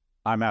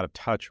I'm out of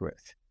touch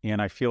with.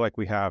 And I feel like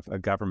we have a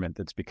government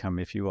that's become,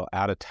 if you will,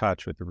 out of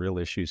touch with the real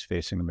issues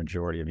facing the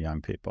majority of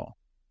young people.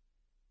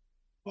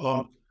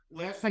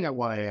 Last thing I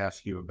want to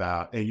ask you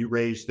about, and you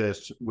raised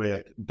this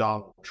with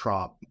Donald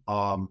Trump.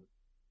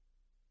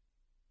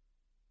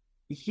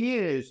 He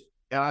is,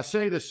 and I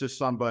say this as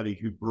somebody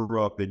who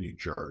grew up in New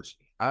Jersey.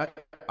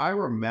 I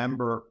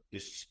remember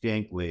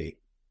distinctly,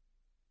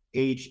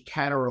 age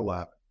 10 or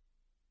 11.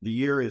 The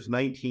year is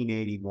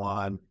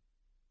 1981,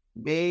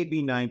 maybe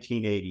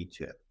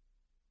 1982.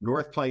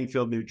 North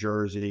Plainfield, New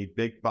Jersey,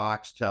 big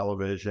box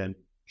television,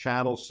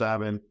 Channel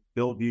 7,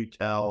 Bill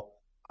Butel,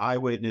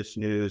 Eyewitness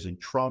News, and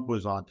Trump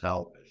was on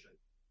television.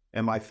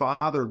 And my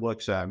father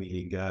looks at me,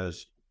 he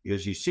goes, you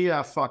see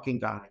that fucking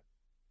guy?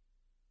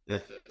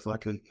 It's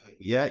like,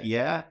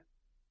 yeah.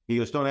 He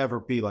goes, don't ever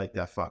be like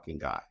that fucking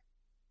guy.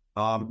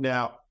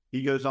 Now,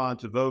 he goes on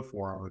to vote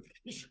for him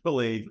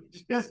eventually,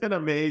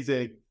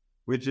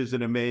 which is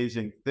an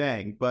amazing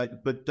thing.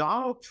 But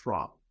Donald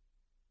Trump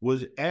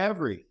was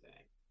everything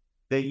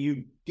that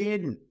you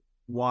didn't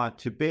want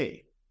to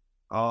be,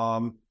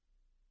 at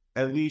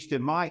least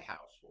in my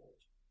household.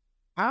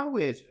 How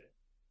is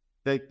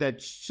it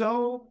that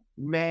so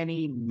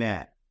many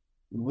men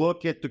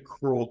look at the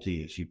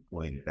cruelty, as you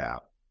pointed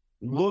out,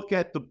 look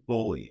at the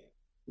bullying,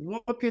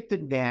 look at the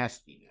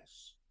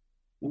nastiness,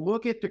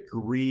 look at the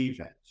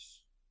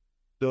grievance,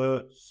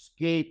 the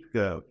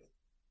scapegoat,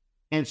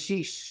 and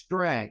see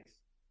strength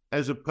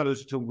as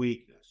opposed to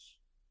weakness?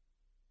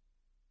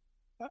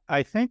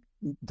 I think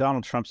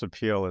Donald Trump's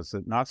appeal is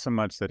that not so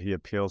much that he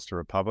appeals to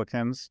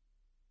Republicans,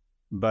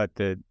 but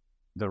that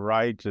the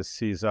right just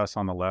sees us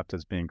on the left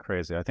as being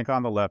crazy. I think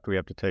on the left, we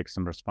have to take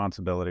some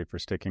responsibility for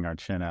sticking our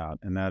chin out.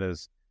 And that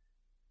is,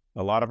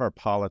 a lot of our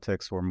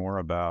politics were more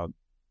about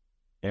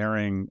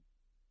airing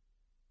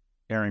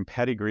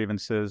petty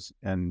grievances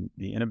and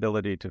the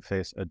inability to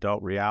face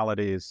adult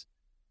realities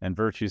and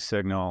virtue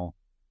signal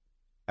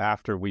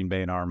after we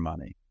made our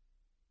money.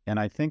 And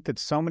I think that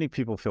so many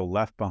people feel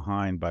left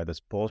behind by this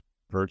bullshit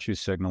virtue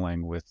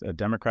signaling with a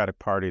Democratic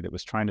Party that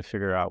was trying to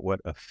figure out what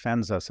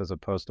offends us as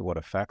opposed to what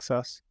affects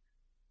us,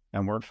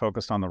 and weren't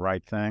focused on the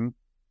right thing,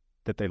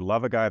 that they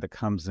love a guy that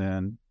comes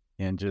in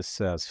and just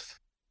says, F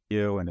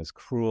you, and is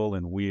cruel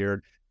and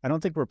weird. I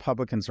don't think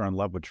Republicans are in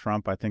love with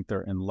Trump. I think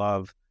they're in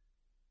love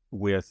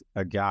with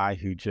a guy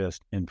who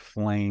just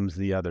inflames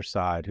the other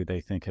side, who they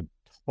think had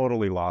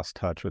totally lost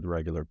touch with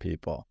regular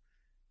people.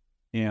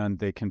 And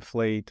they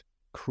conflate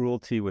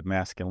cruelty with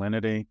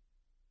masculinity,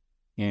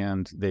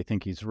 and they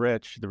think he's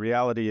rich. The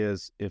reality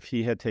is, if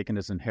he had taken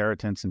his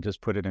inheritance and just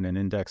put it in an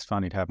index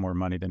fund, he'd have more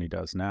money than he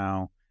does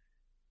now.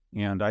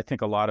 And I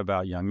think a lot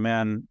about young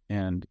men,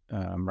 and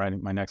I'm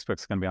writing, my next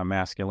book's going to be on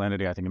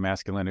masculinity. I think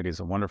masculinity is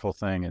a wonderful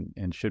thing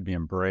and should be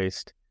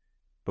embraced,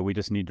 but we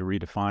just need to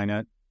redefine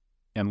it.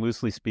 And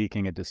loosely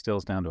speaking, it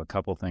distills down to a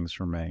couple things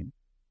for me.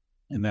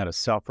 And that is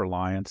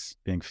self-reliance,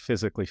 being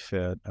physically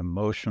fit,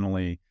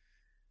 emotionally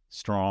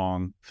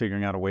strong,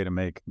 figuring out a way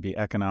to be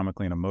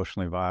economically and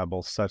emotionally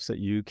viable such that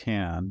you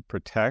can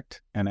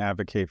protect and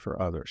advocate for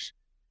others.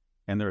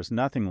 And there is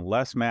nothing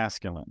less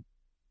masculine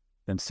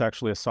than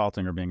sexually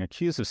assaulting or being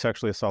accused of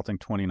sexually assaulting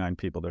 29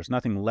 people. There's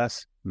nothing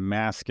less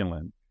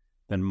masculine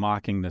than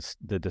mocking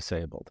the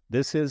disabled.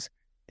 This is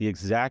the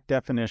exact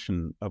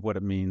definition of what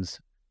it means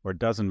or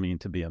doesn't mean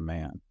to be a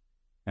man.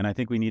 And I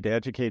think we need to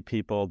educate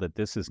people that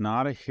this is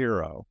not a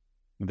hero.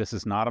 This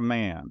is not a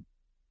man.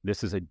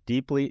 This is a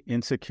deeply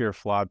insecure,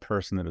 flawed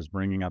person that is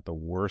bringing out the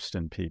worst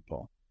in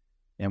people.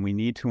 And we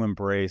need to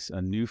embrace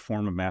a new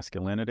form of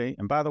masculinity.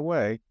 And by the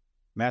way,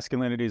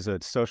 masculinity is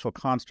a social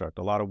construct.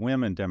 A lot of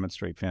women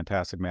demonstrate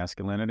fantastic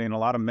masculinity, and a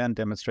lot of men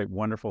demonstrate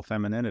wonderful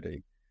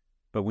femininity.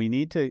 But we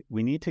need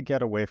to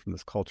get away from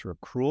this culture of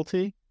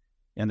cruelty.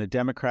 And the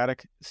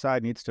Democratic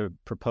side needs to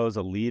propose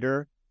a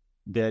leader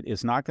that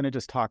is not going to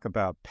just talk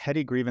about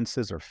petty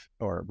grievances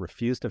or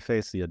refuse to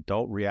face the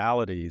adult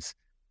realities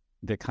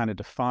that kind of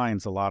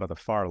defines a lot of the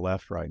far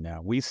left right now.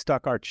 We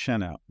stuck our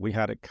chin out. We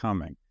had it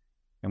coming.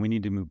 And we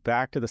need to move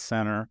back to the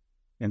center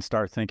and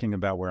start thinking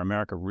about where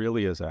America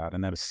really is at,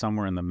 and that is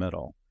somewhere in the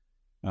middle.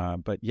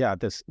 But yeah,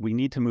 we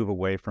need to move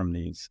away from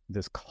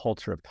this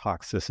culture of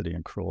toxicity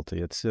and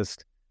cruelty.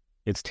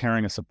 It's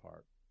tearing us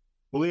apart.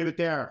 We'll leave it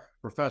there.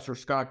 Professor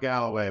Scott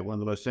Galloway, one of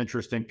the most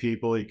interesting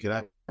people you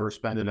could ever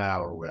spend an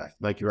hour with.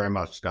 Thank you very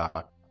much,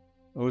 Scott.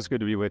 Always good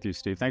to be with you,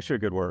 Steve. Thanks for your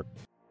good work.